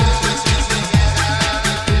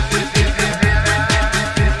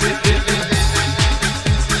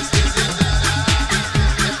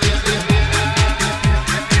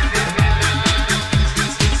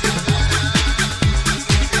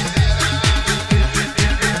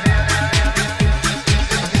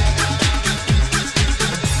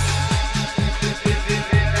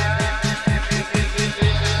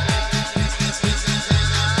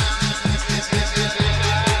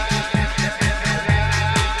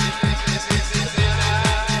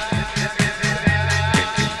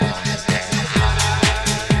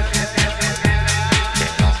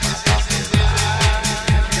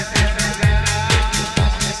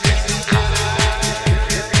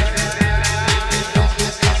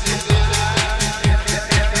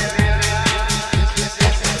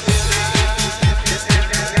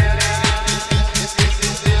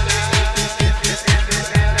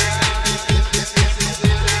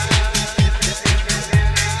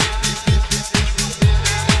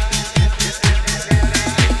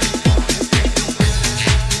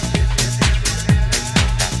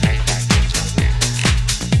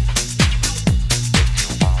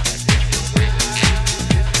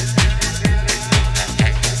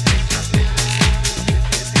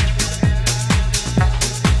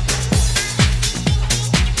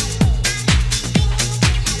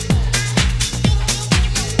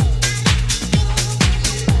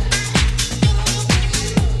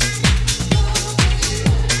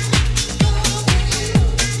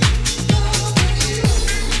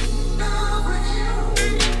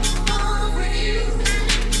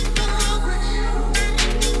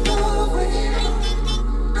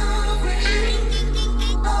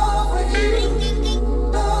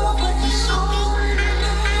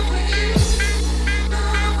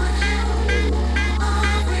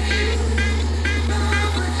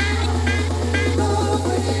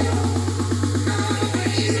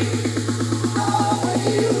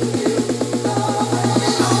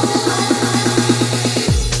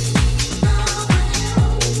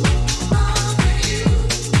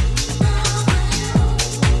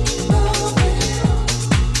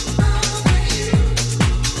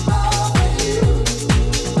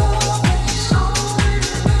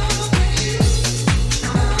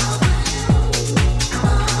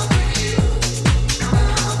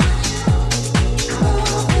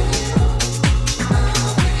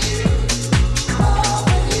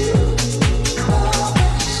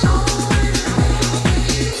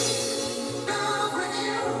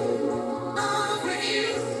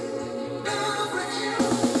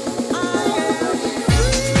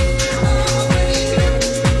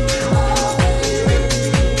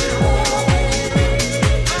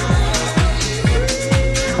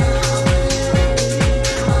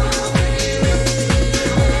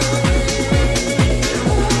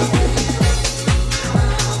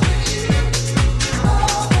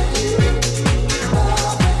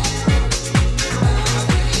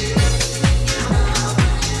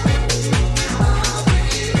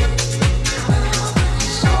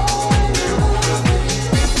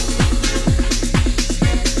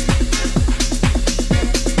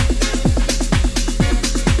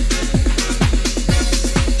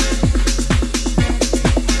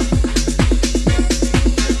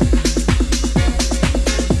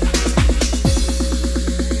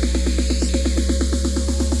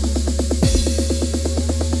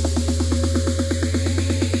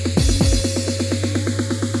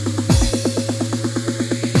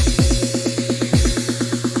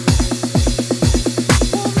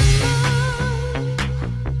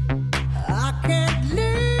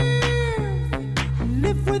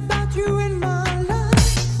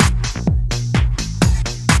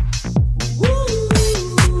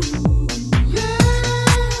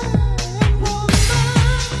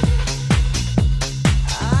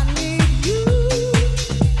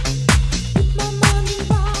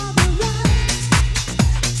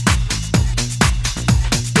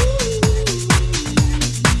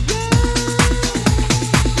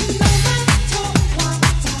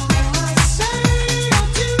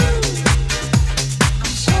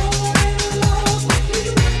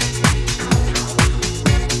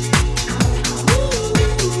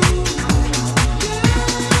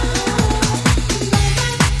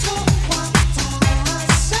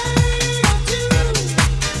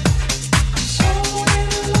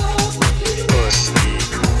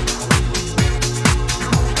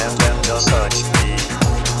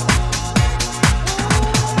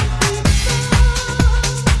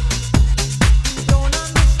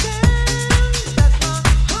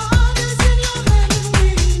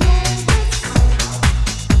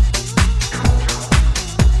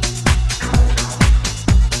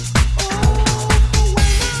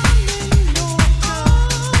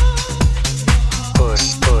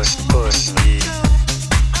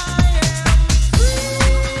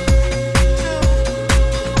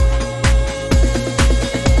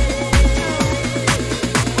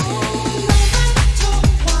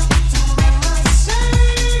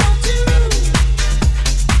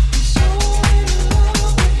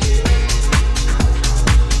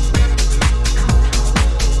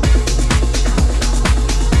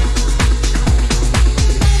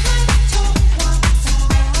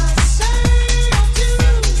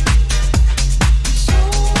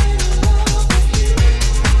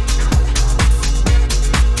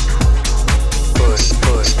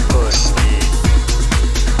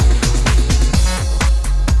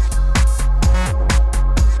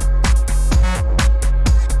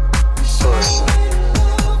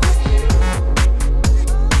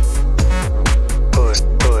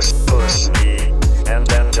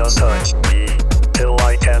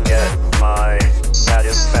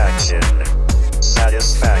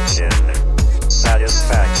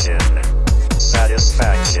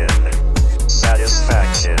 Satisfaction.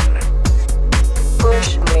 Satisfaction.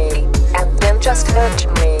 Push me, and then just hurt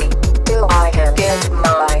me, till I can get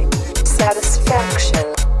my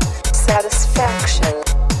satisfaction. Satisfaction.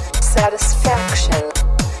 Satisfaction.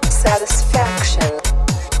 Satisfaction.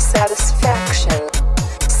 Satisfaction.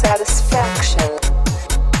 Satisfaction.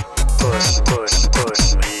 Push, push,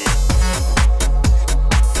 push me.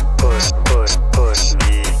 Push, push, push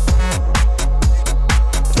me.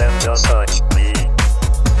 Then just touch me.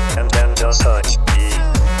 And then just touch me.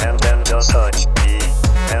 And then just touch me.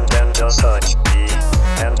 And then just touch me.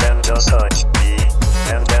 And then just touch me.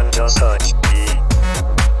 And then just touch me.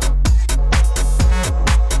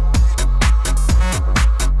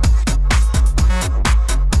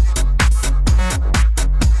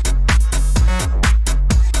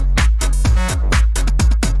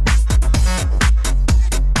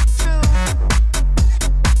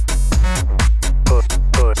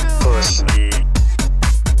 Push me.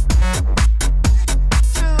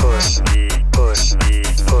 Push me. Push me.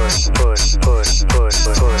 Push, push, push, push,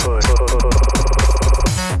 push, push, push.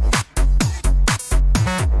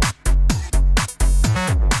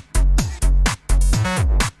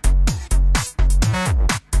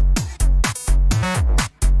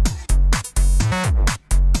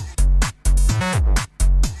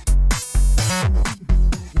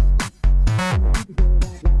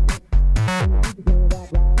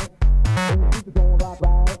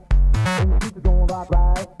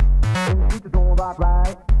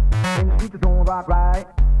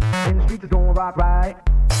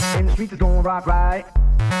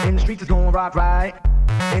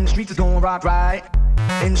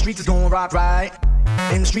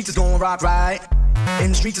 Rock right,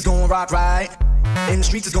 in the streets it's gon' rock right, in the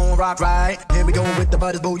streets it's gon' rock right. Here we go with the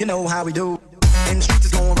butters, boo, you know how we do. In the streets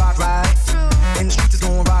it's gon' rock right, in the streets it's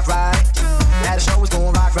gon' rock right. At the show it's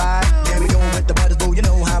gon' rock right. Here we go with the butters, boo, you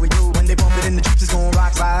know how we do. When they bump it in the streets it's gon'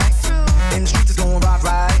 rock right, in the streets it's gon' rock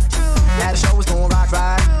right. At the show it's gon' rock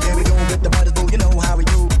right. Here we go with the butters, boo, you know how we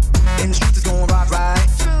do. In the streets it's gon' rock right,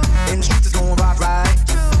 in the streets it's gon' rock right.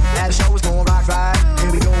 At the show it's gon' rock right.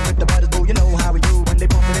 Here we go with the butters, boo, you know how we do. When they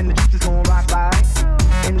bump it in the streets it's gon' rock right,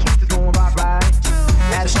 in the streets it's gon' rock right.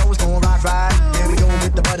 At the show it's gon' rock right. Here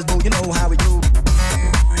we go with the butters, boo,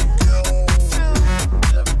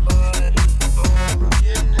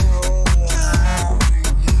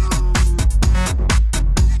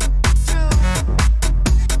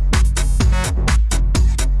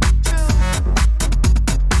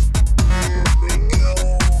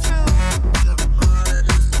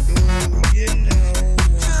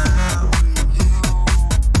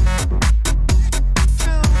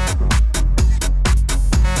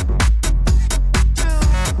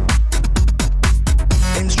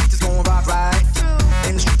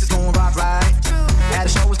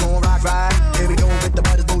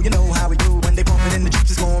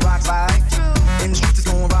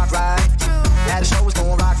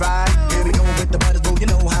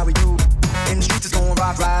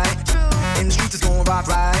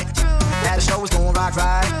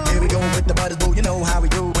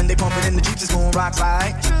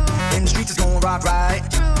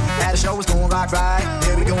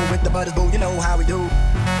 you know how we do.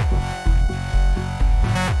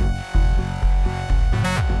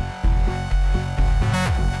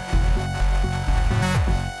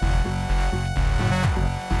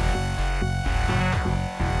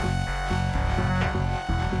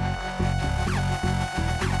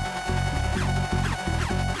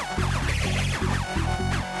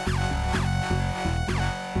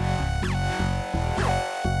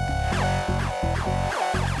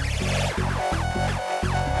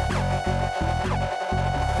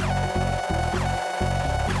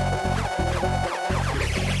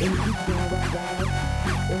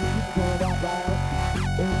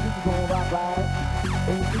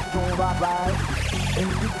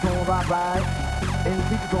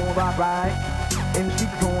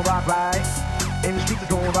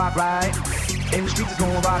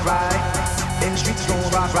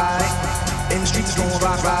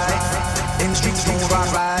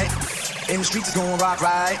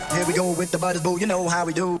 Here we go with the butters, boo, you know how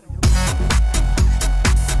we do.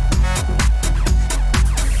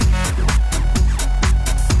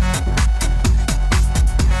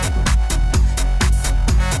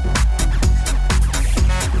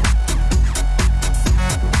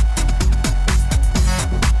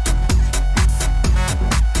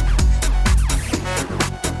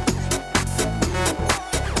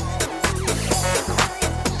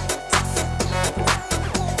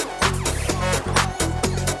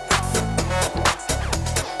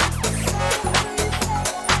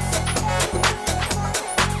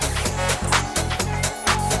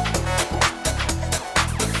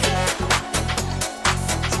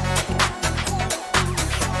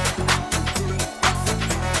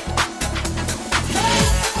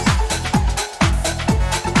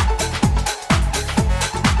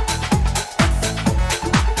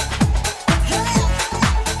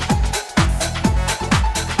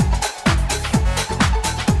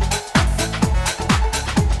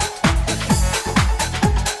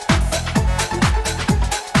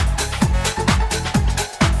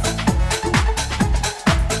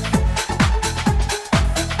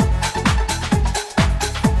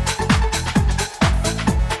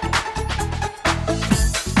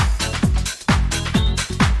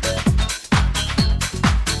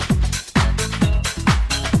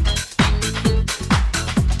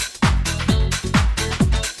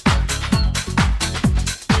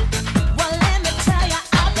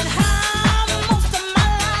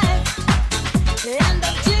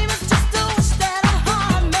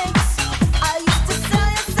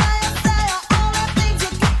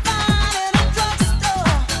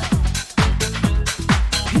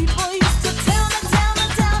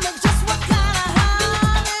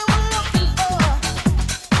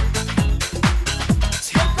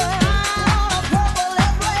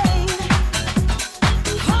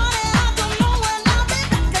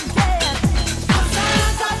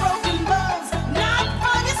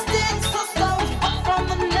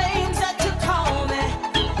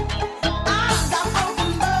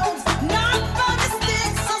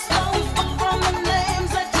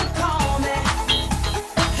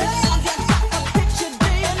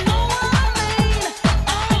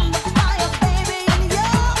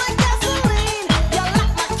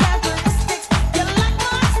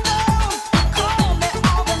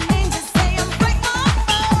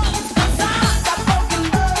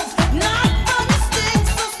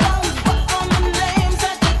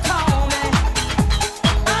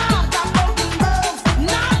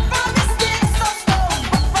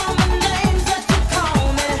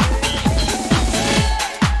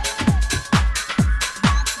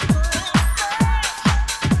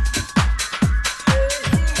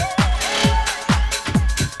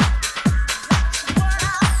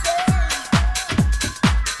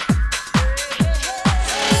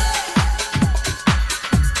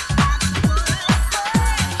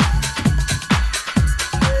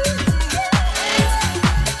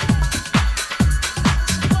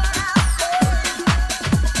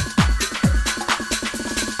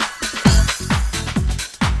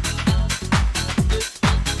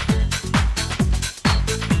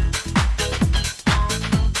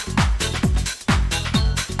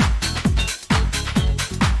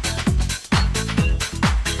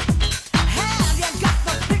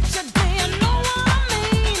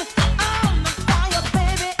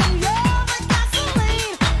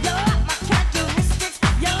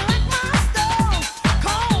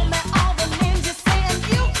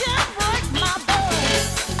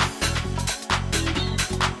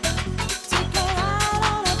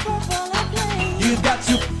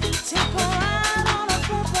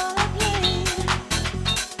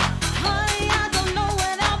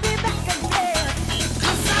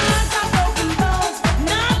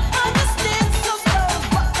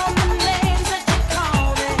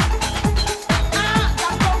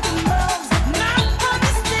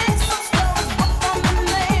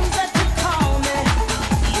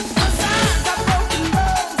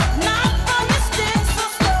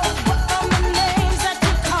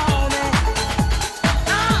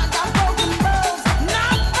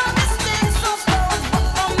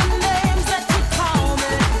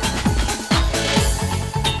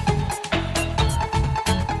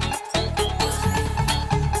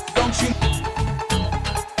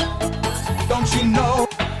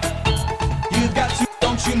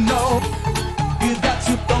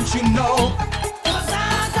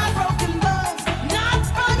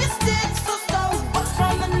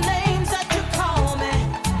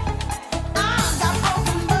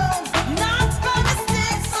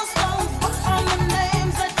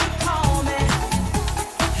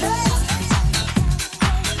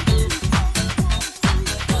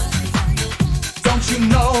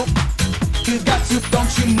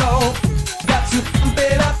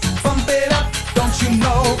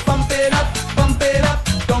 bump it up, bump it up.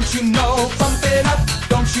 Don't you know, bump it up,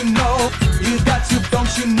 don't you know? You got to,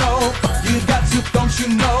 don't you know? You got to, don't you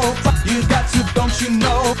know? You got to, don't you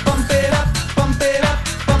know? Bump it up, bump it up,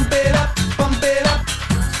 bump it up, bump it up.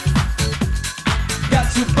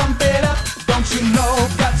 Got to bump it up, don't you know?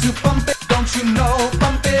 Got to bump it, don't you know?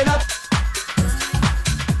 Bump it up.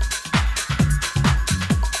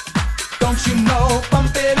 Don't you know?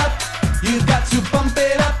 Bump it up. You got to bump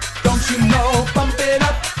it up. Don't you know? Bump it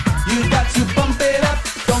up. You got to bump it up.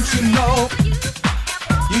 Don't you know?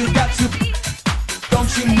 You got to.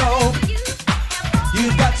 Don't you know?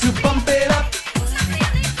 You got to bump it up.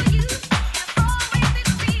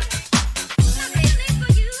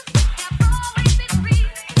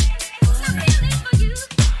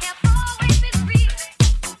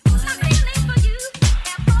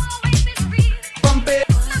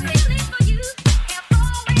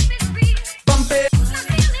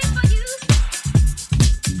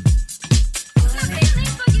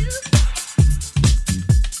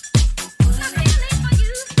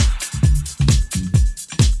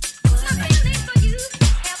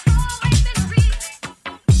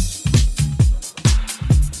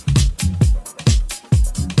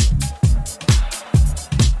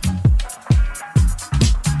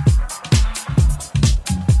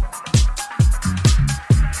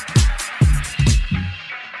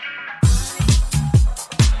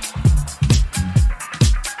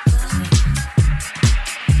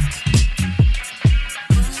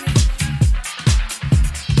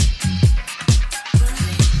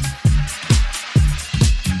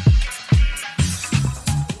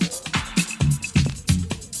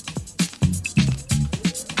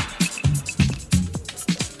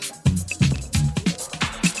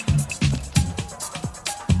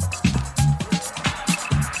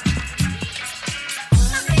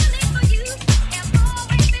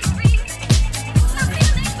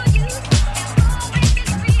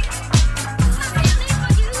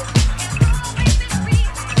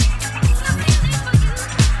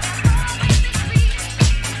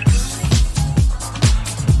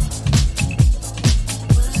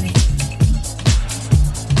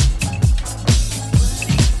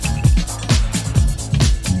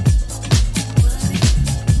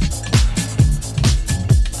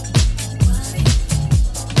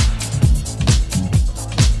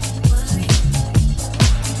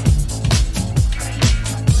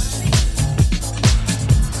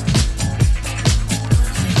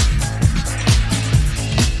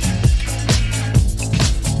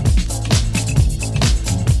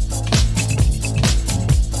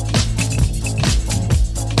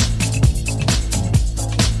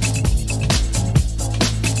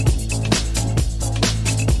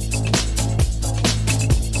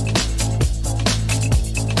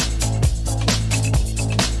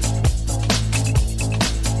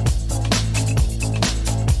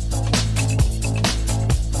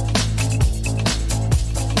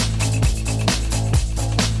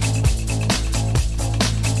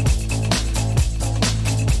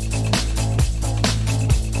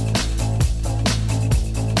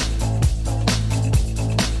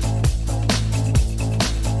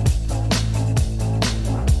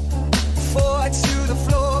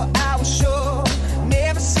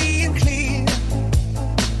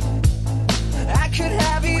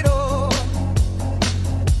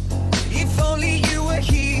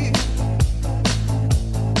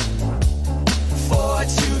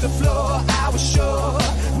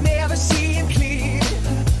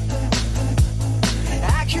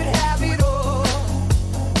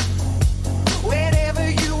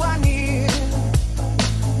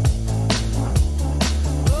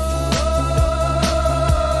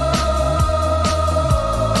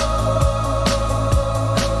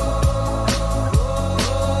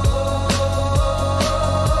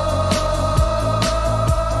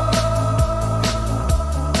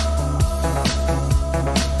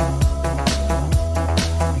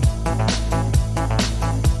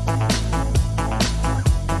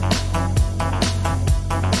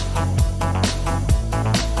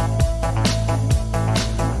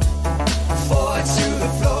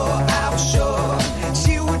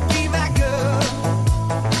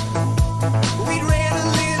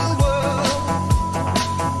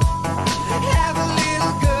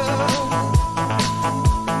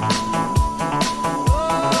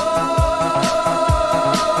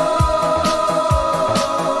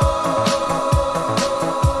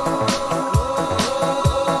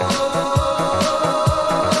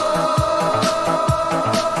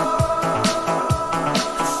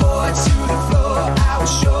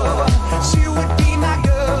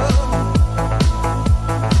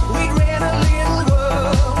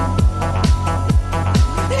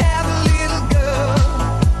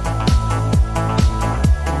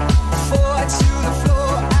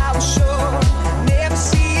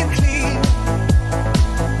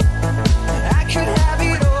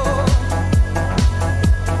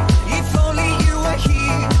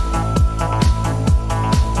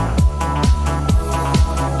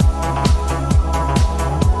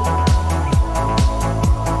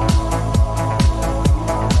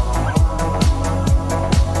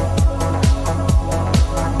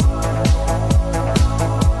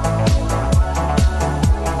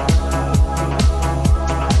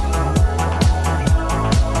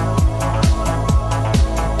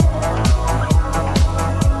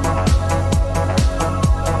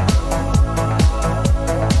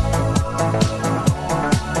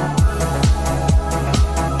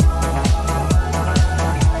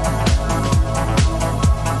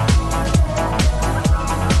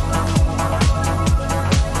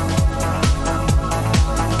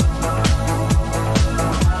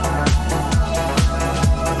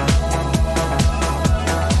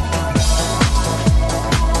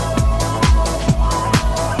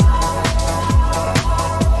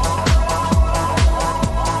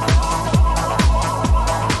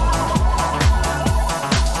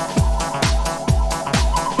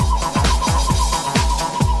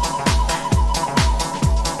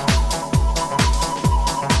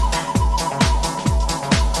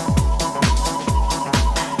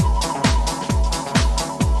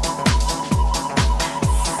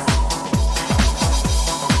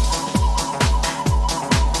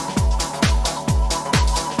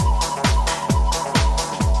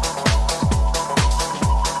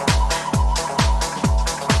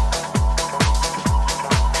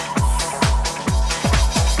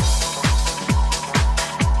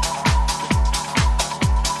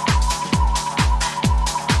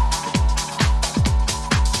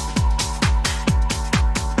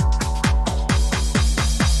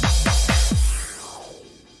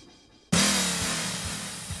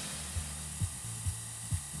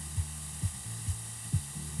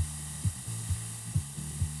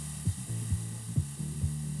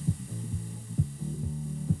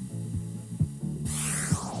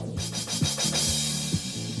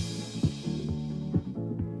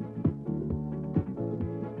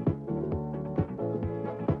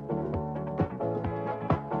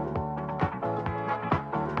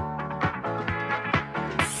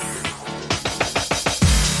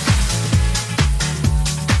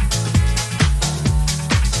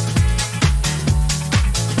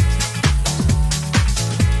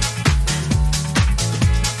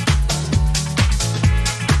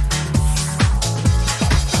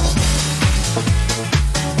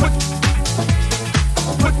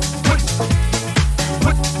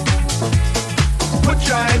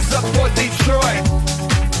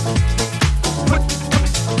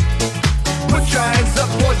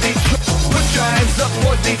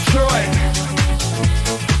 Detroit.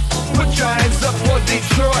 Put your hands up for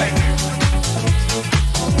Detroit.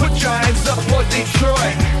 Put your hands up for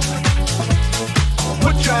Detroit.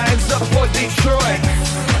 Put your hands up for Detroit.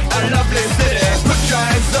 A lovely city. Put your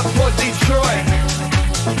hands up for Detroit.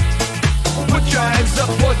 Put your hands up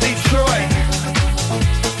for Detroit.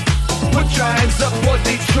 Put your hands up for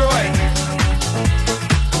Detroit.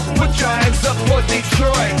 Put your hands up for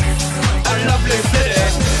Detroit. A lovely city.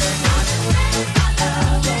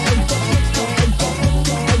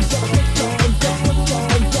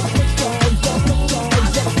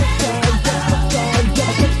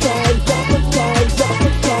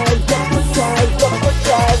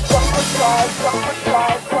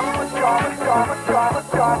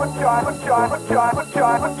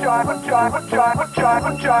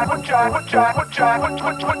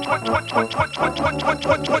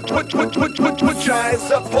 Put your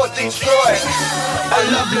hands up for Detroit,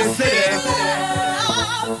 a lovely city.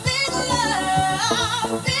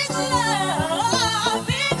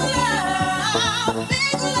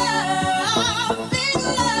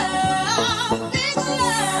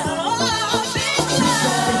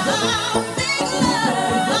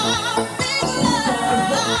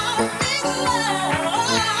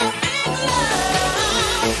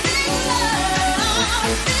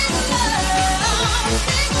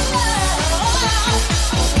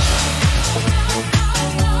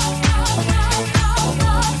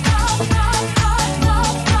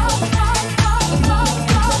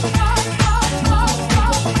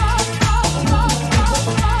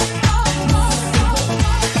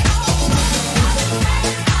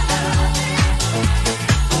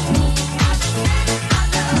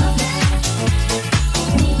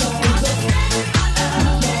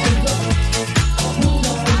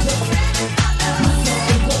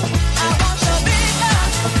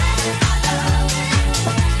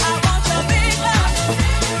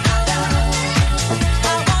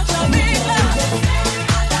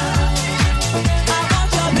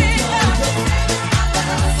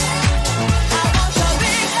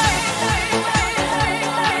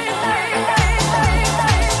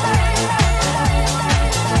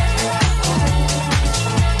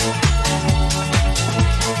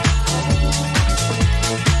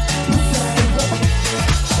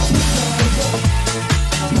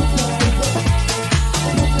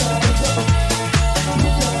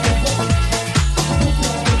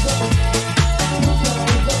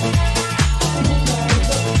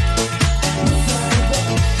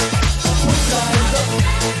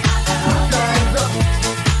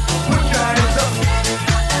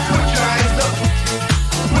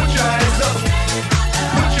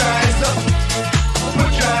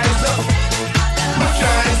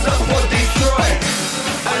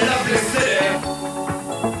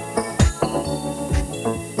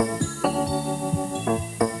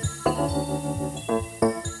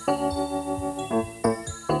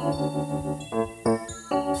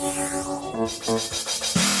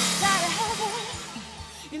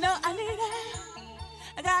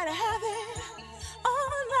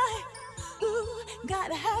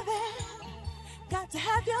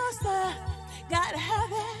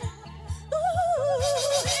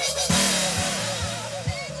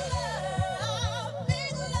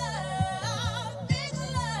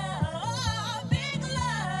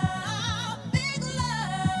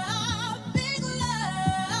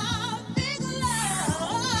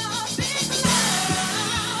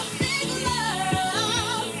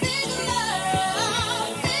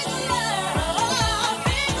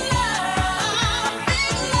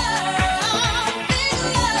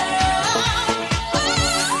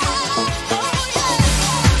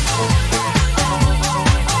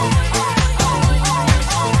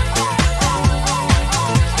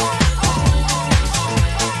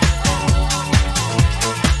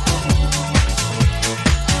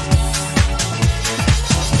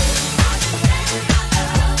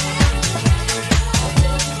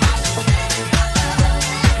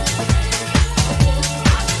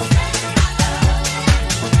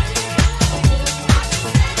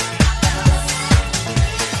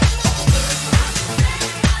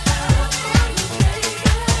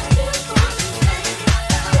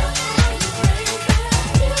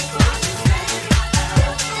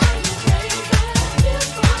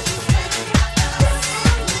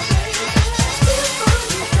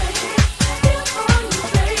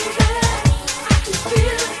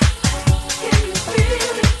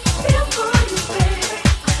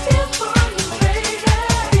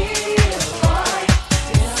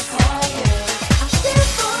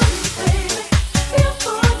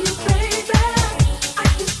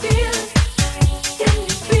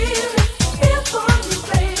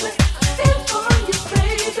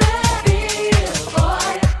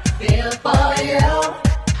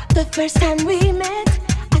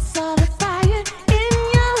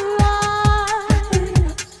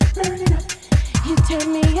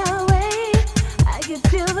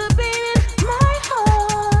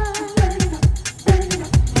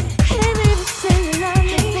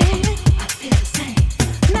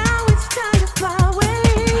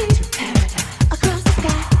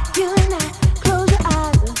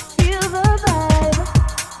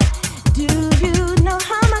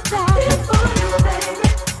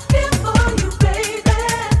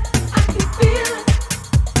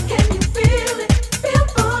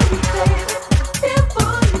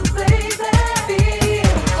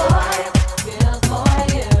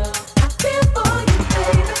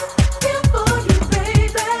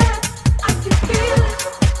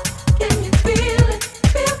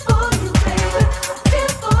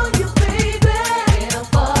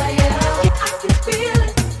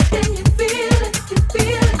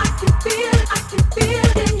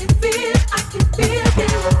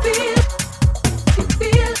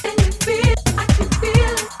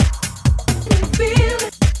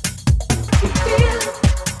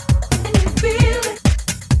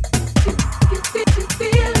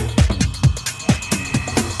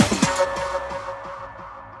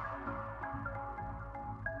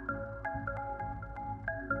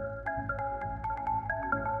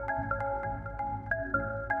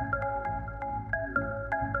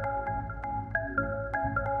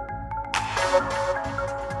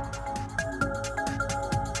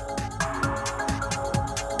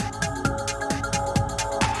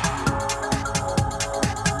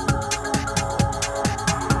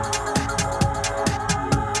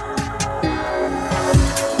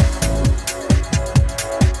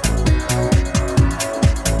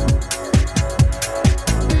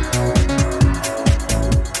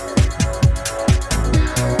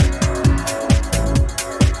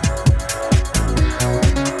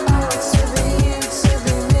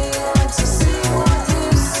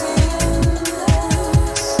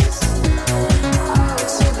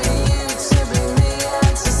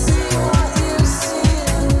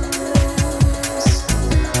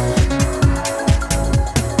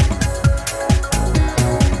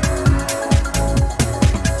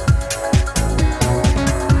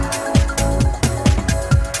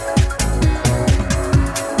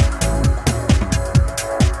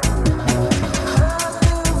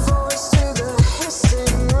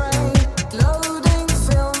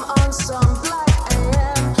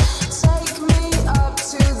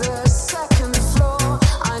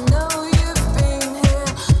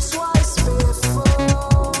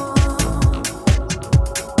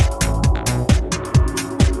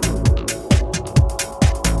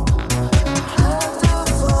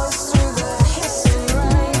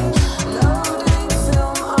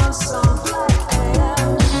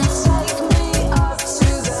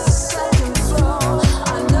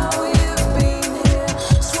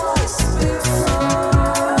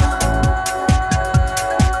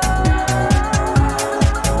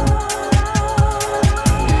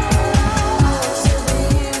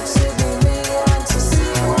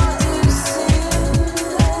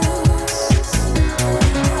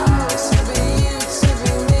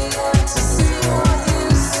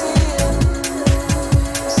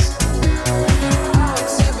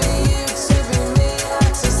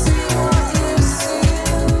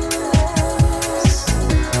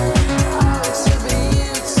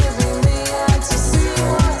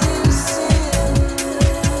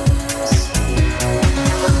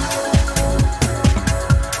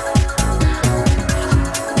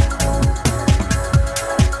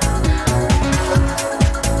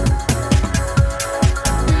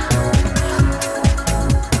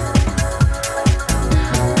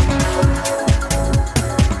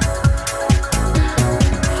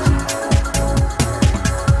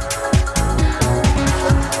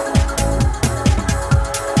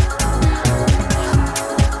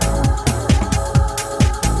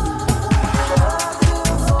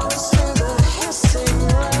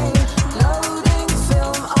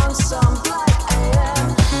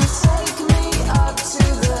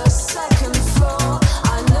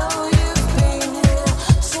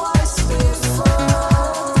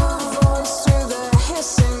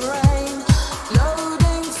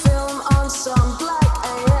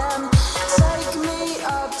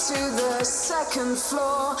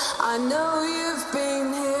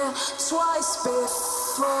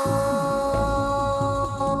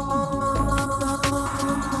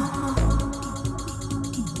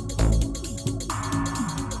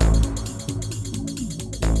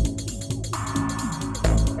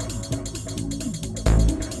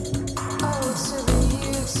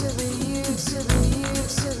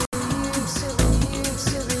 thanks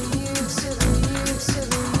to the universe.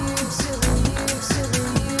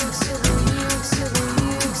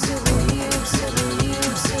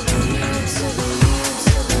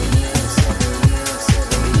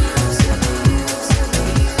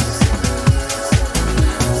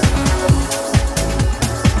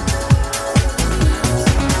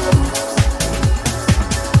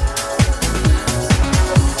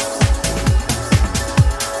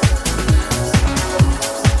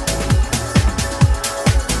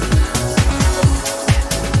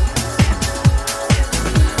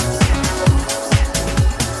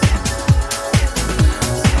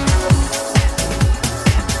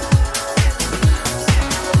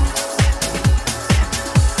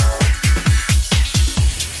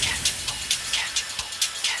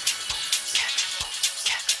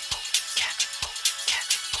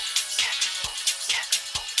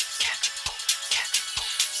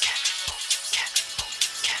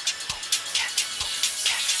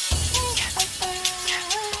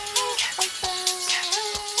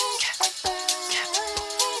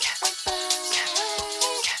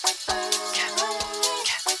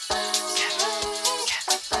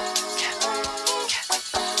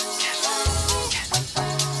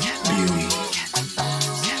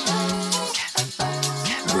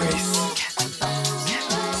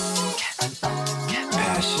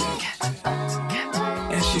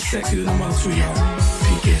 sexy than a mother, sweetheart.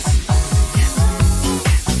 Peep this.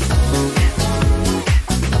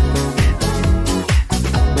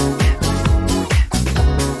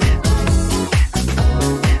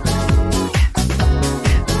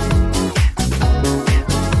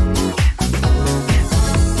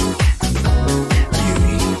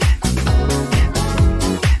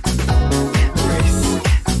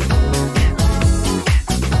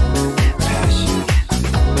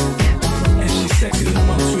 Sexy little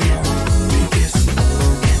mother, sweetheart. Peep this.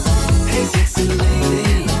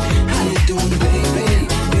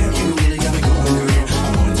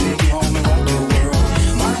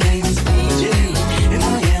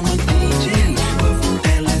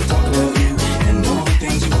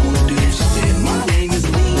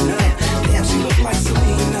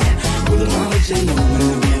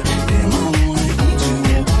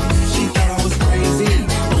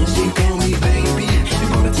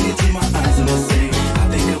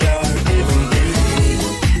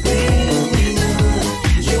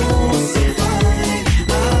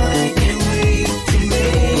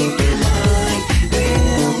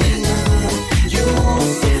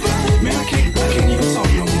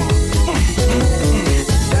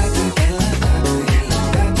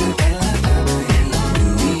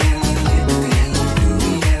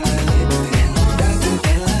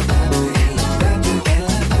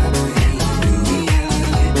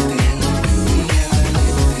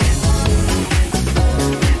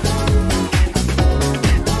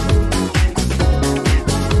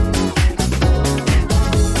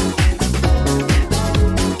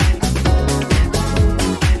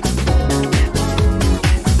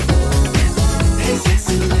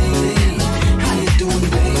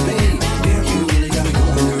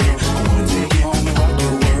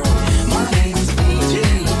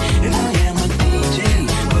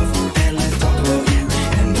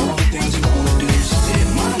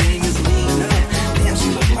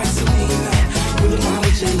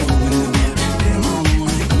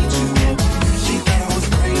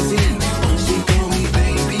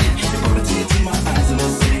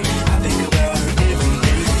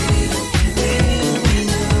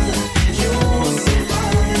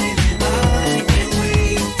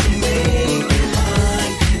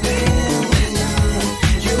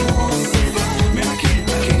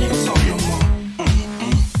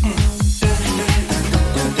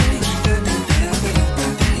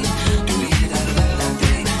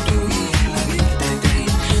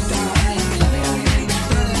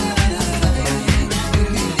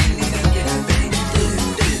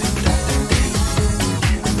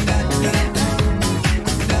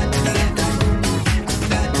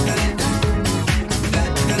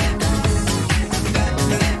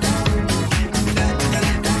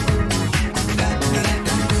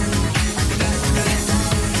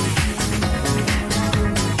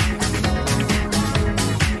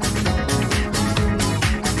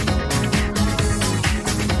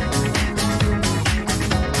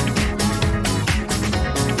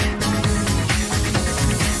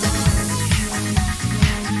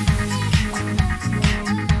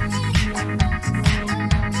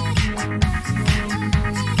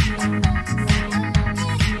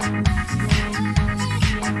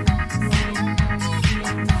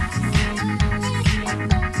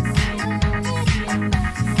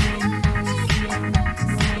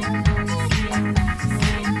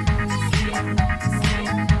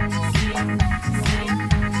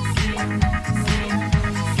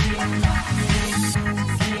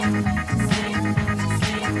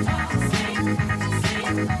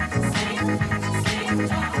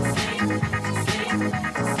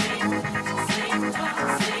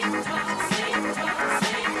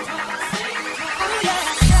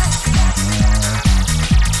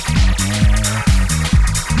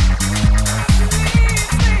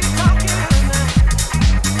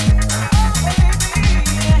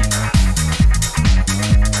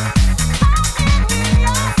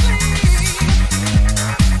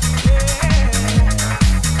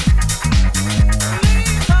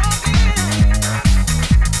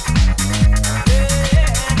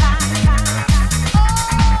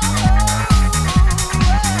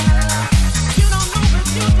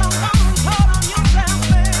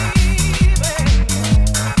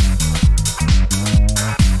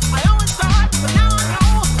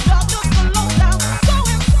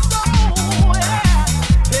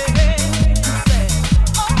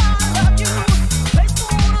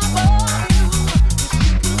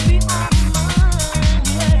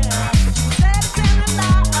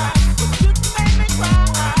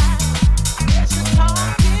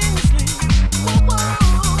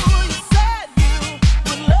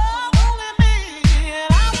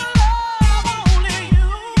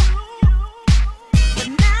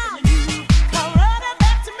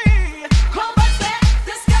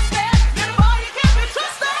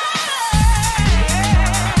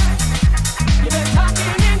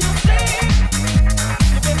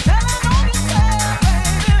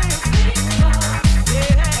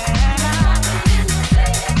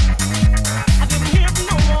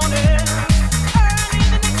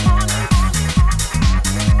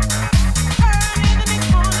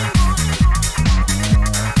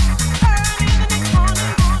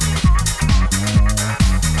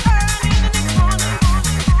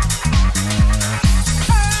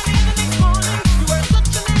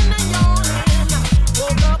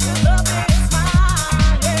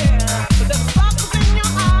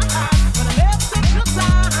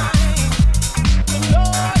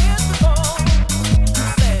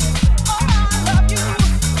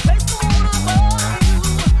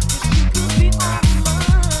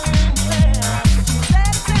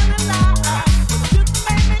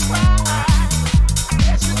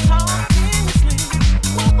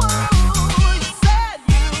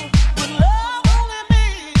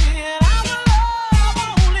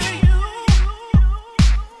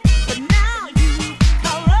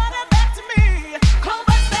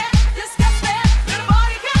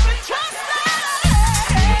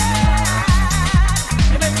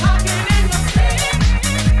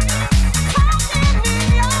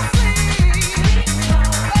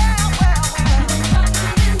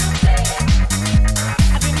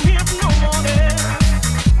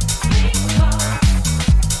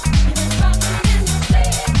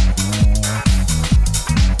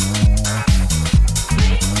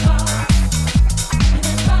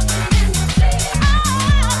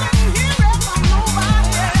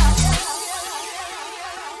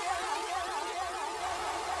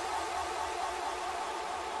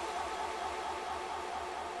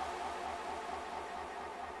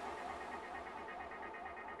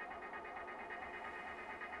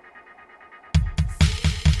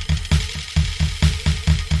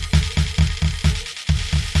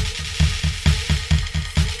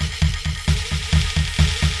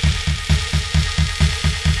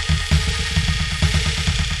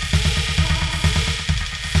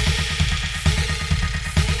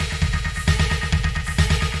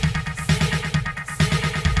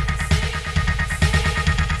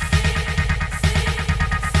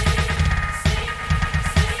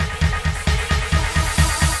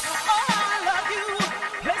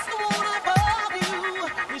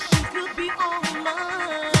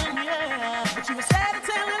 But you were sad and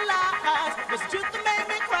telling lies. Was the truth that made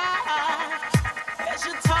me cry? As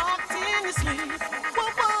you talked in your sleep. Whoa,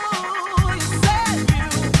 whoa, you said you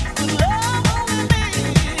would love only me,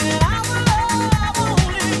 and I would love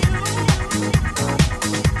only you.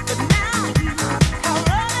 But now you come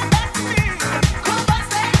running back to me. Come back,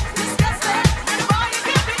 say, disgusting, and boy, you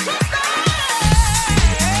can't be trusted.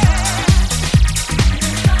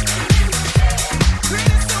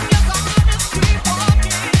 Pretty soon you're gonna just keep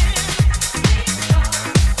walking.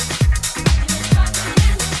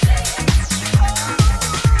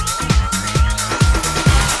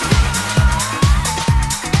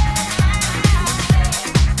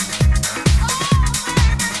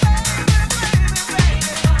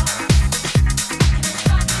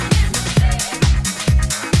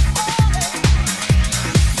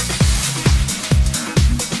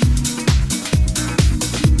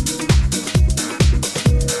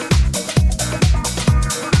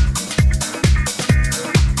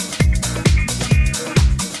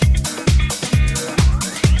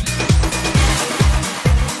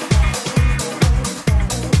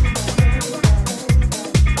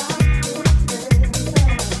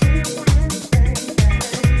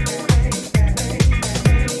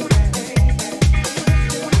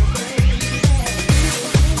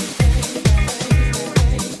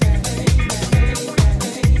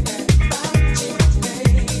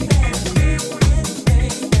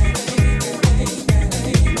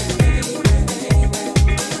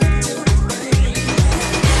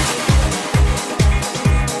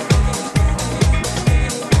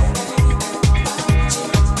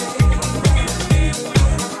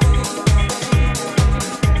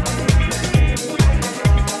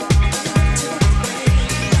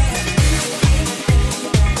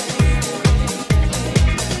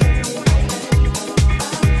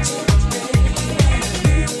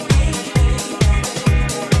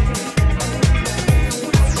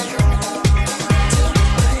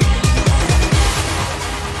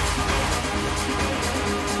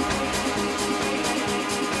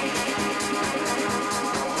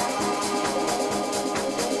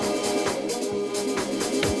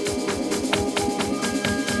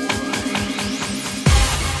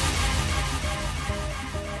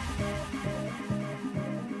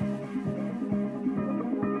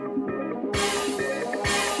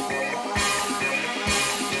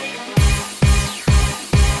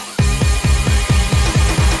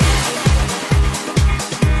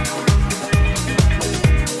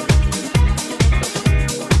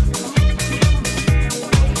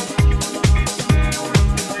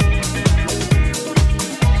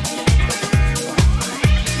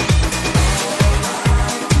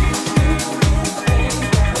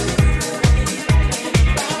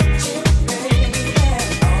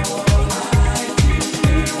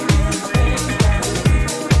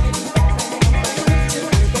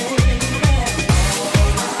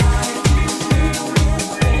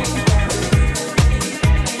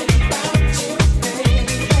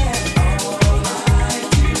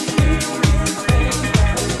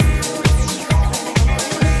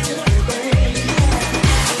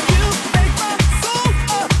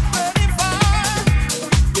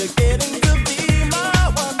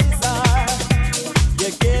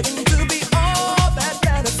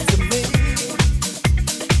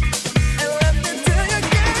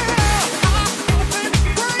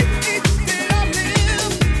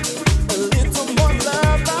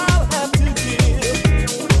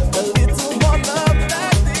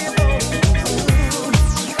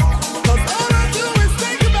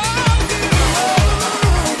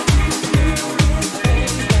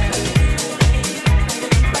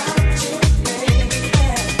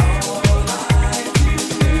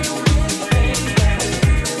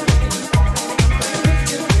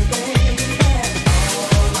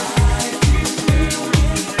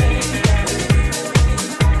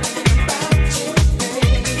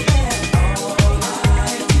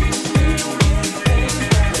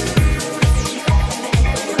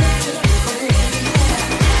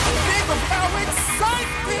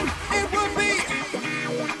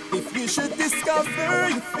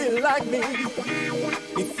 like me.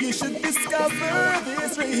 If you should discover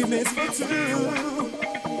this remix for two,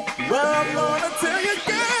 well, I'm gonna tell you,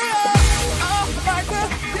 girl, I'll like to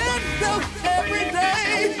get milk every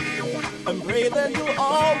day, and pray that you'll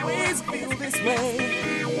always feel this way,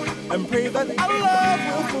 and pray that our love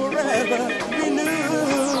will forever renew.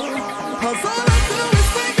 'Cause all I do is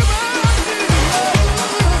think about you.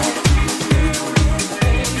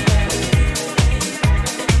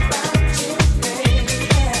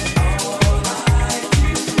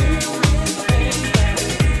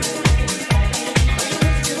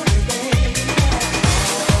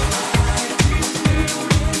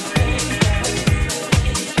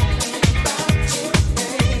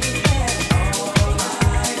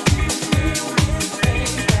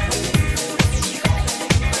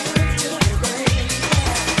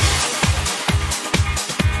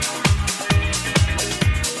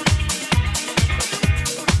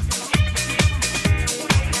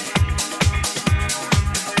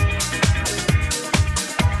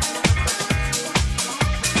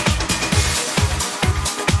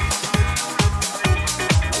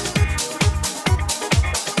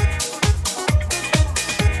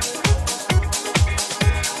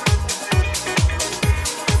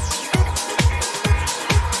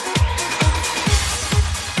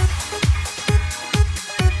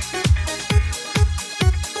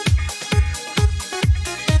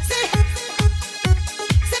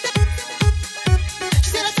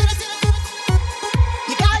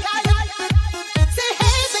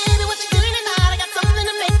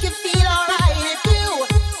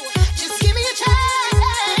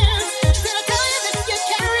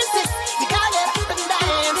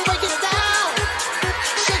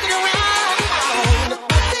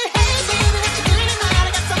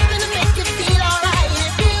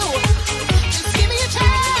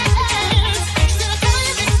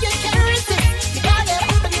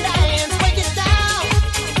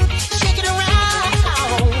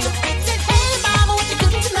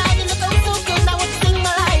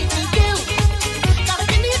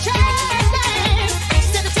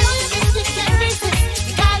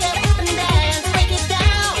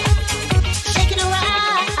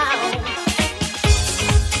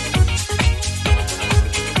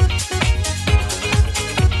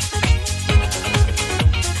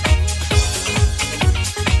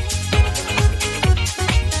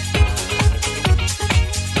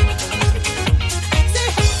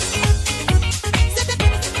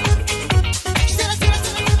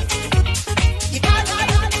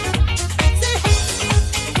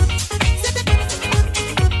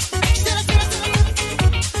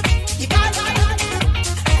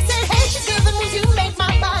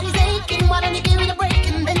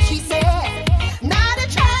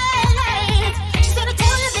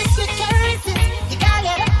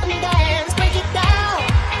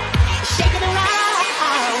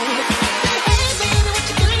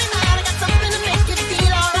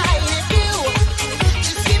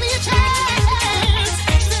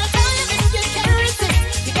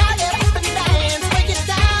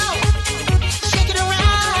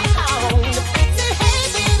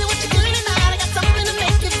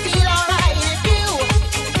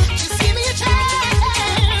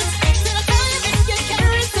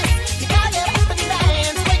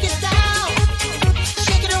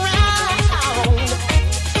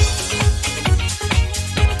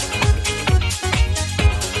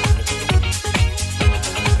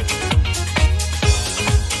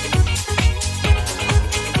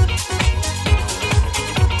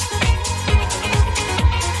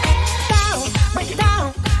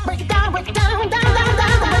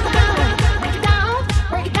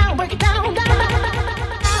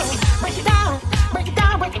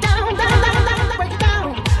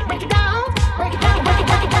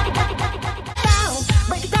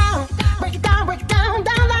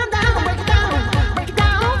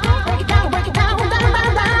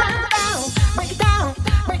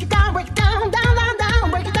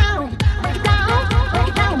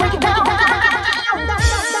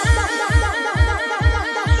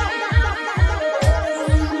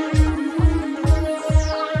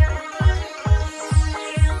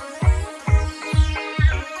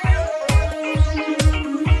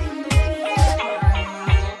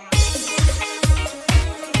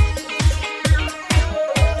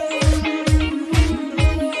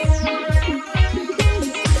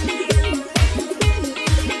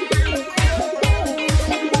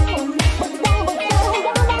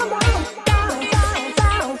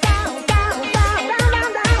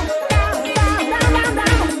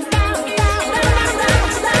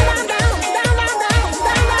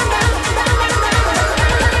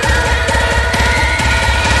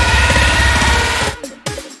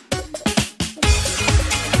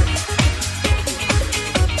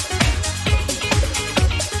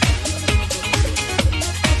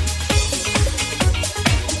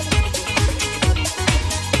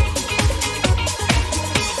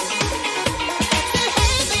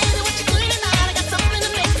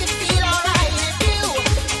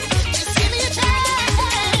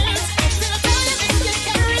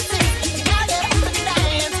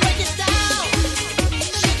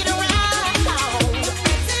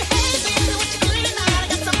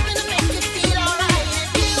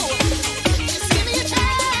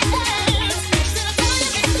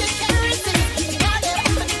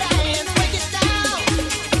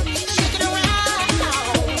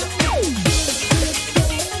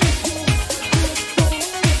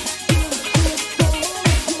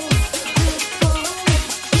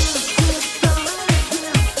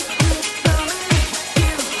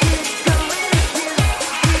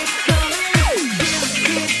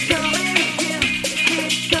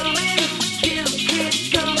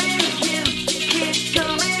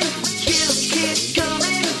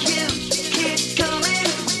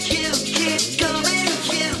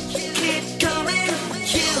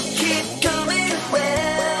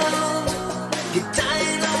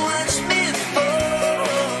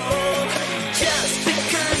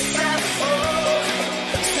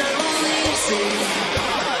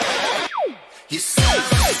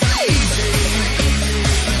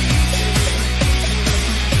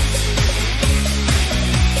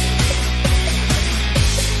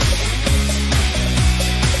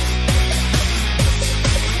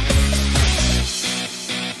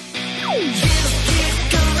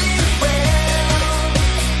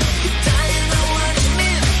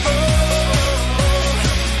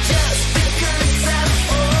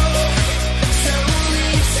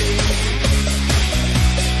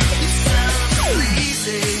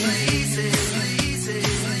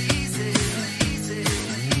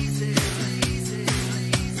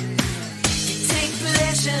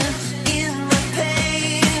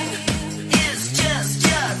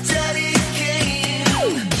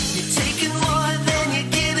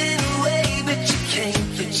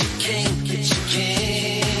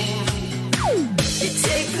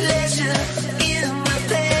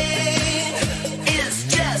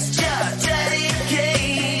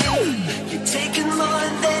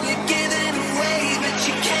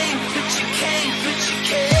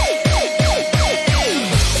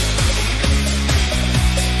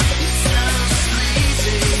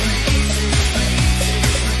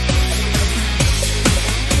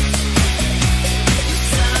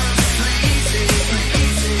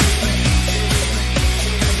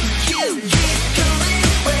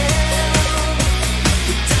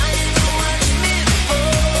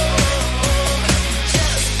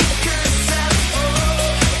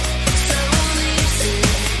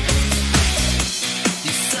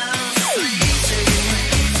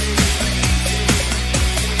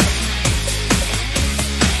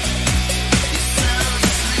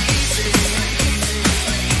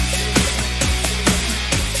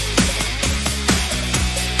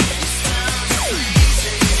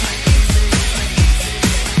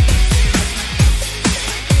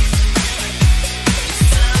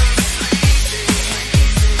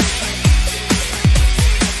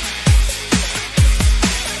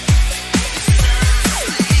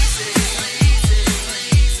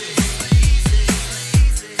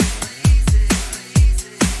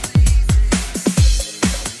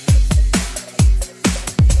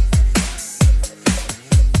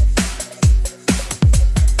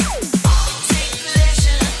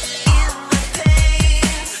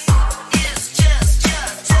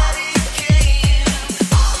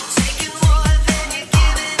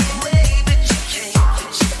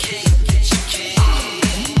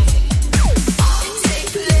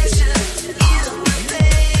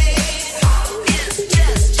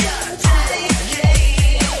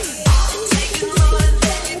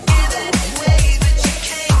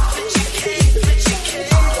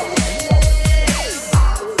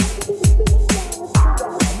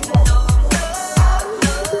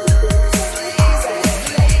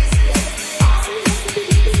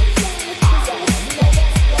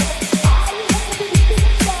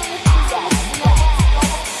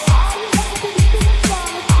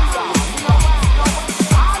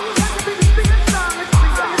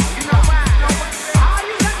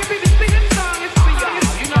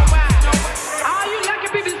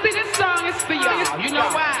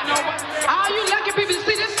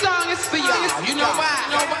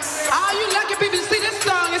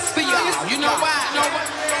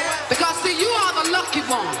 lucky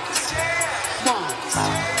ones.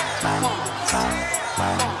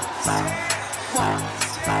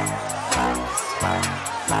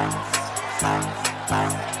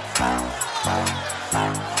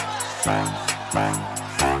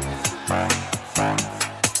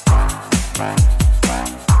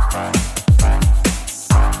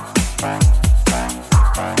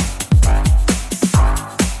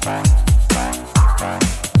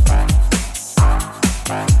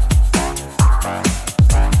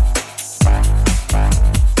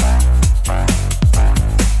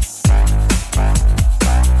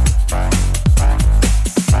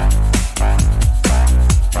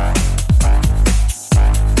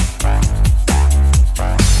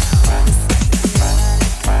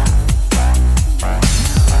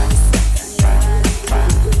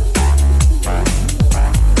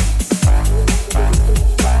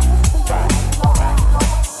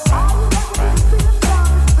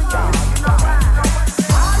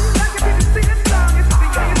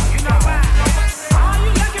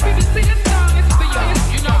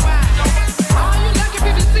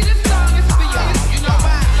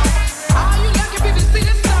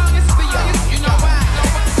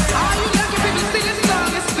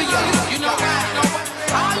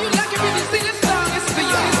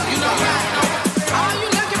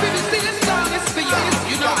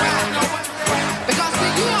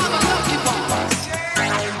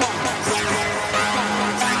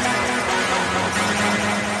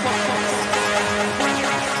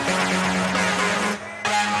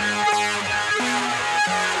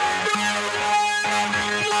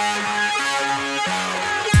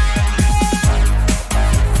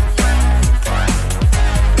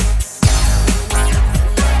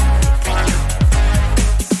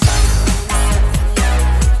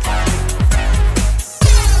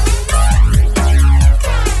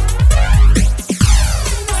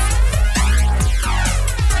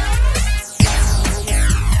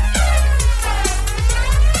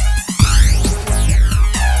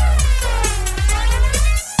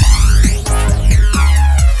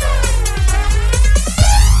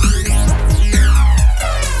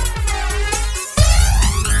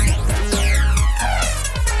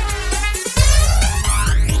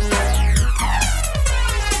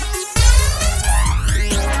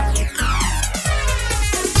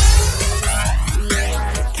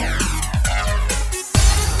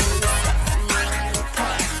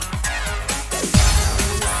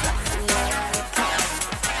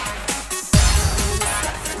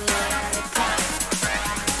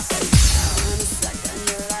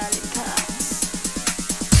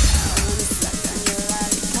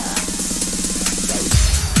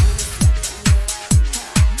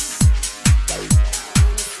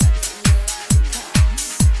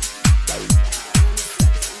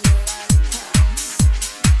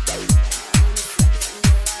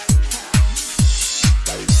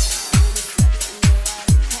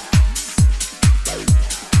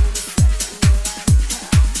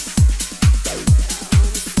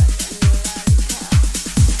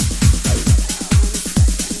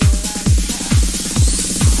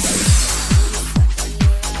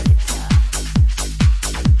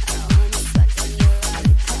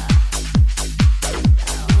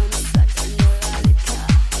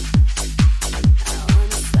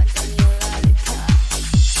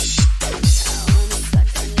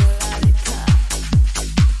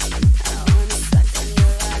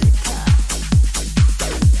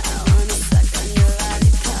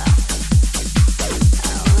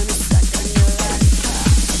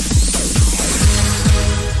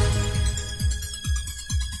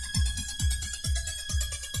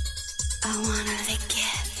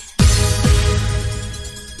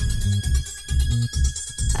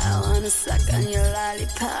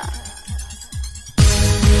 lollipop.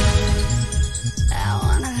 I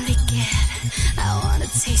wanna lick it, I wanna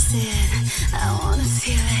taste it, I wanna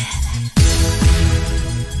feel it.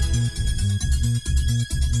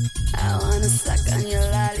 I wanna suck on your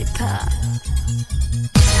lollipop.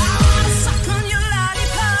 I wanna suck on your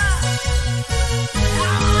lollipop.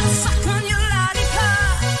 I wanna suck on your lollipop.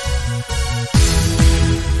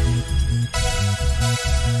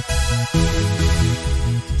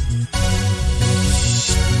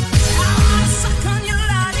 I wanna suck on your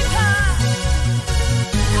lollipop.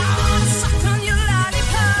 I wanna suck on your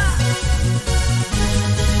lollipop.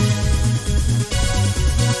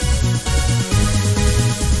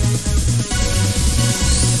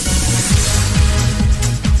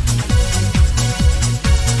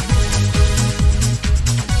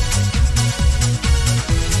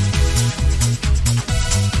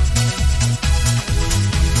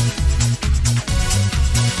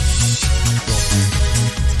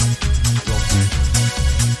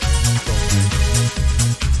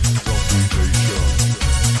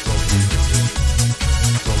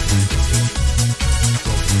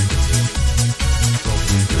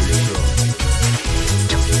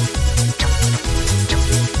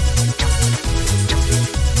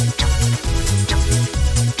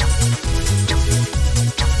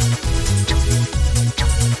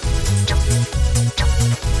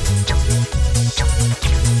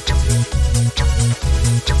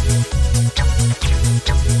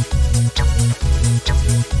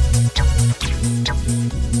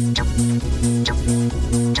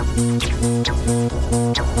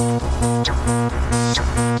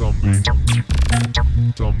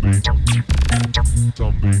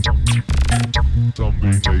 Zombie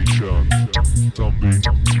nation. Zombie.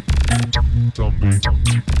 Zombie.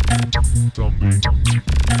 Zombie.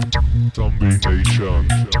 Zombie nation.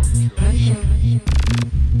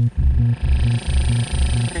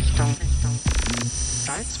 Richtung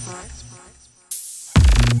Salzburg.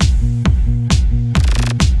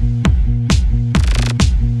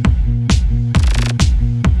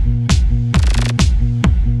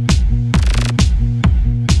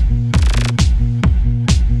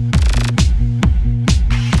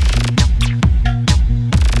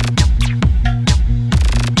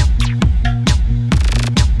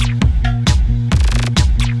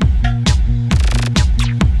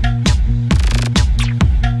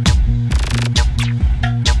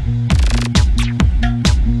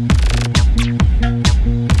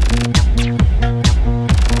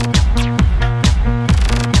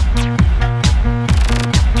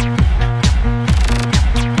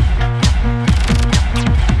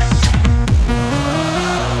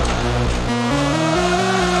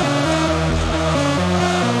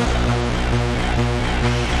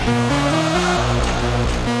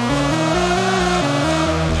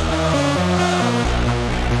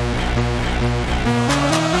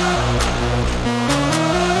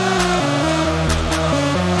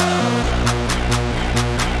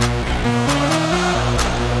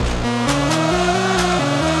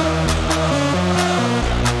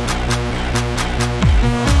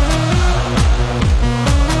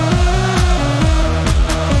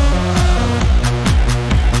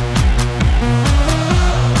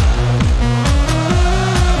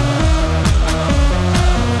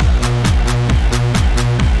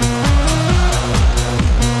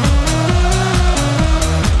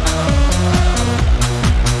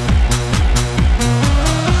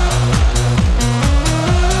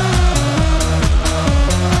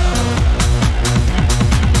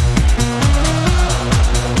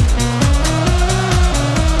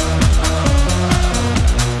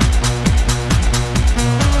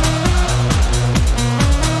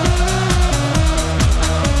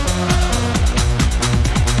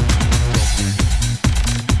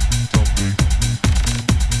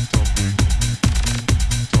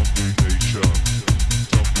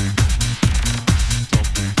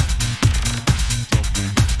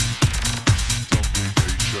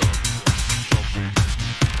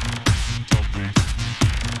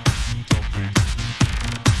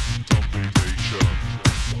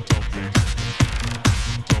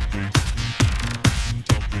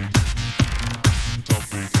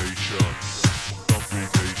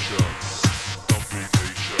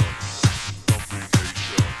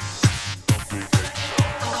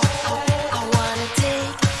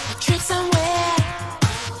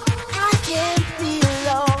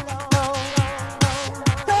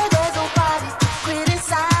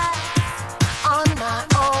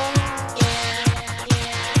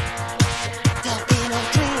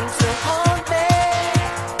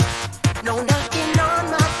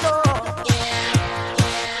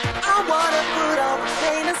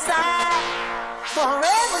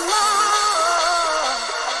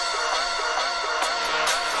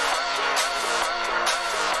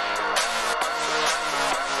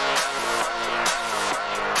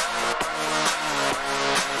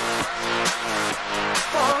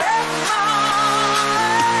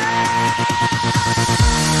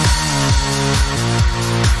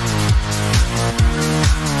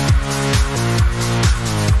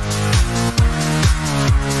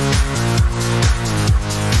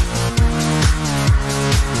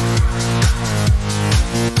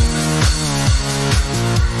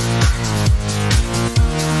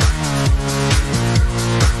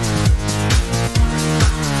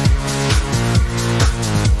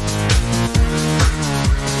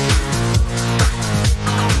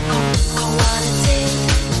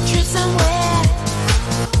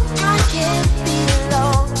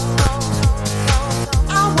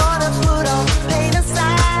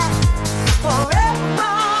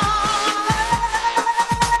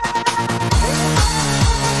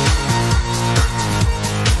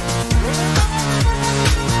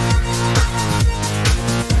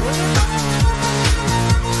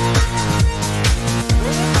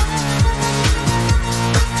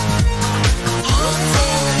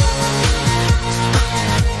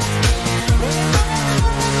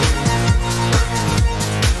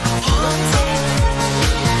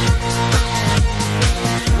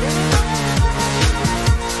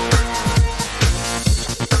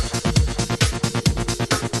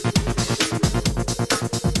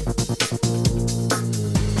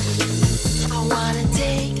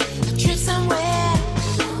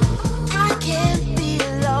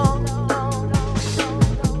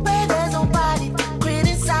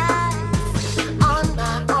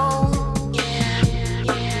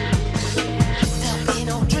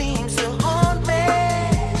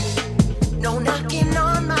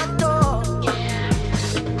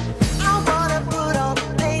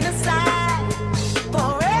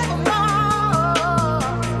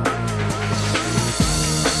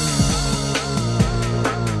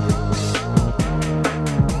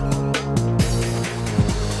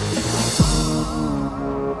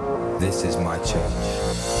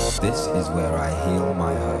 where I heal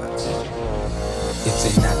my hurts.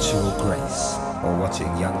 It's in natural grace, or watching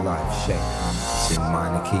young life shape. It's in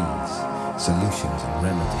minor keys, solutions and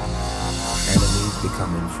remedies. Enemies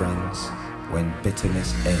becoming friends when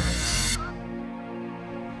bitterness ends.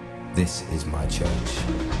 This is my church.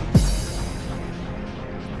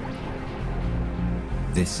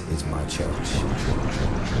 This is my church.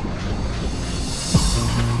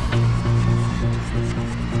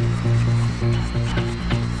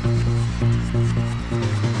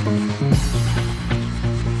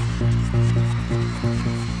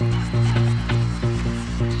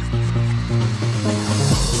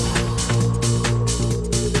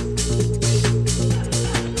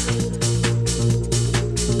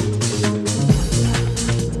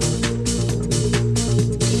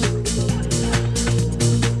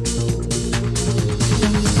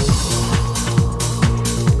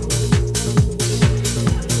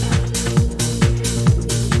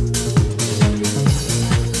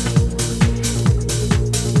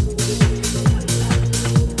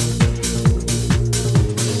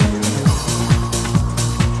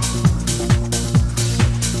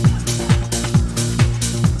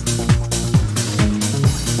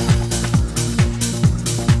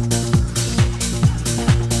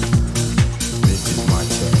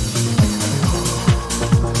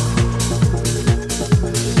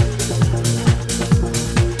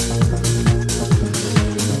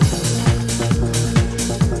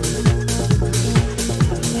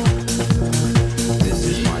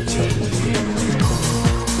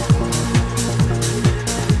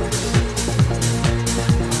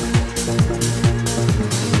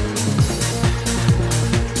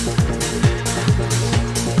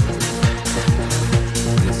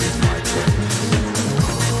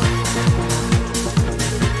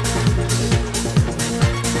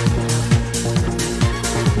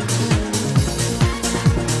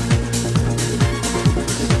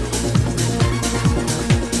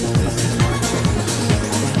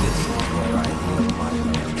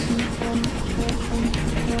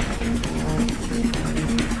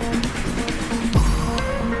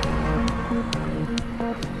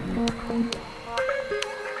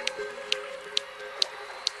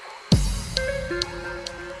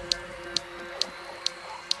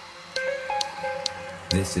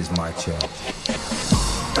 This is my church.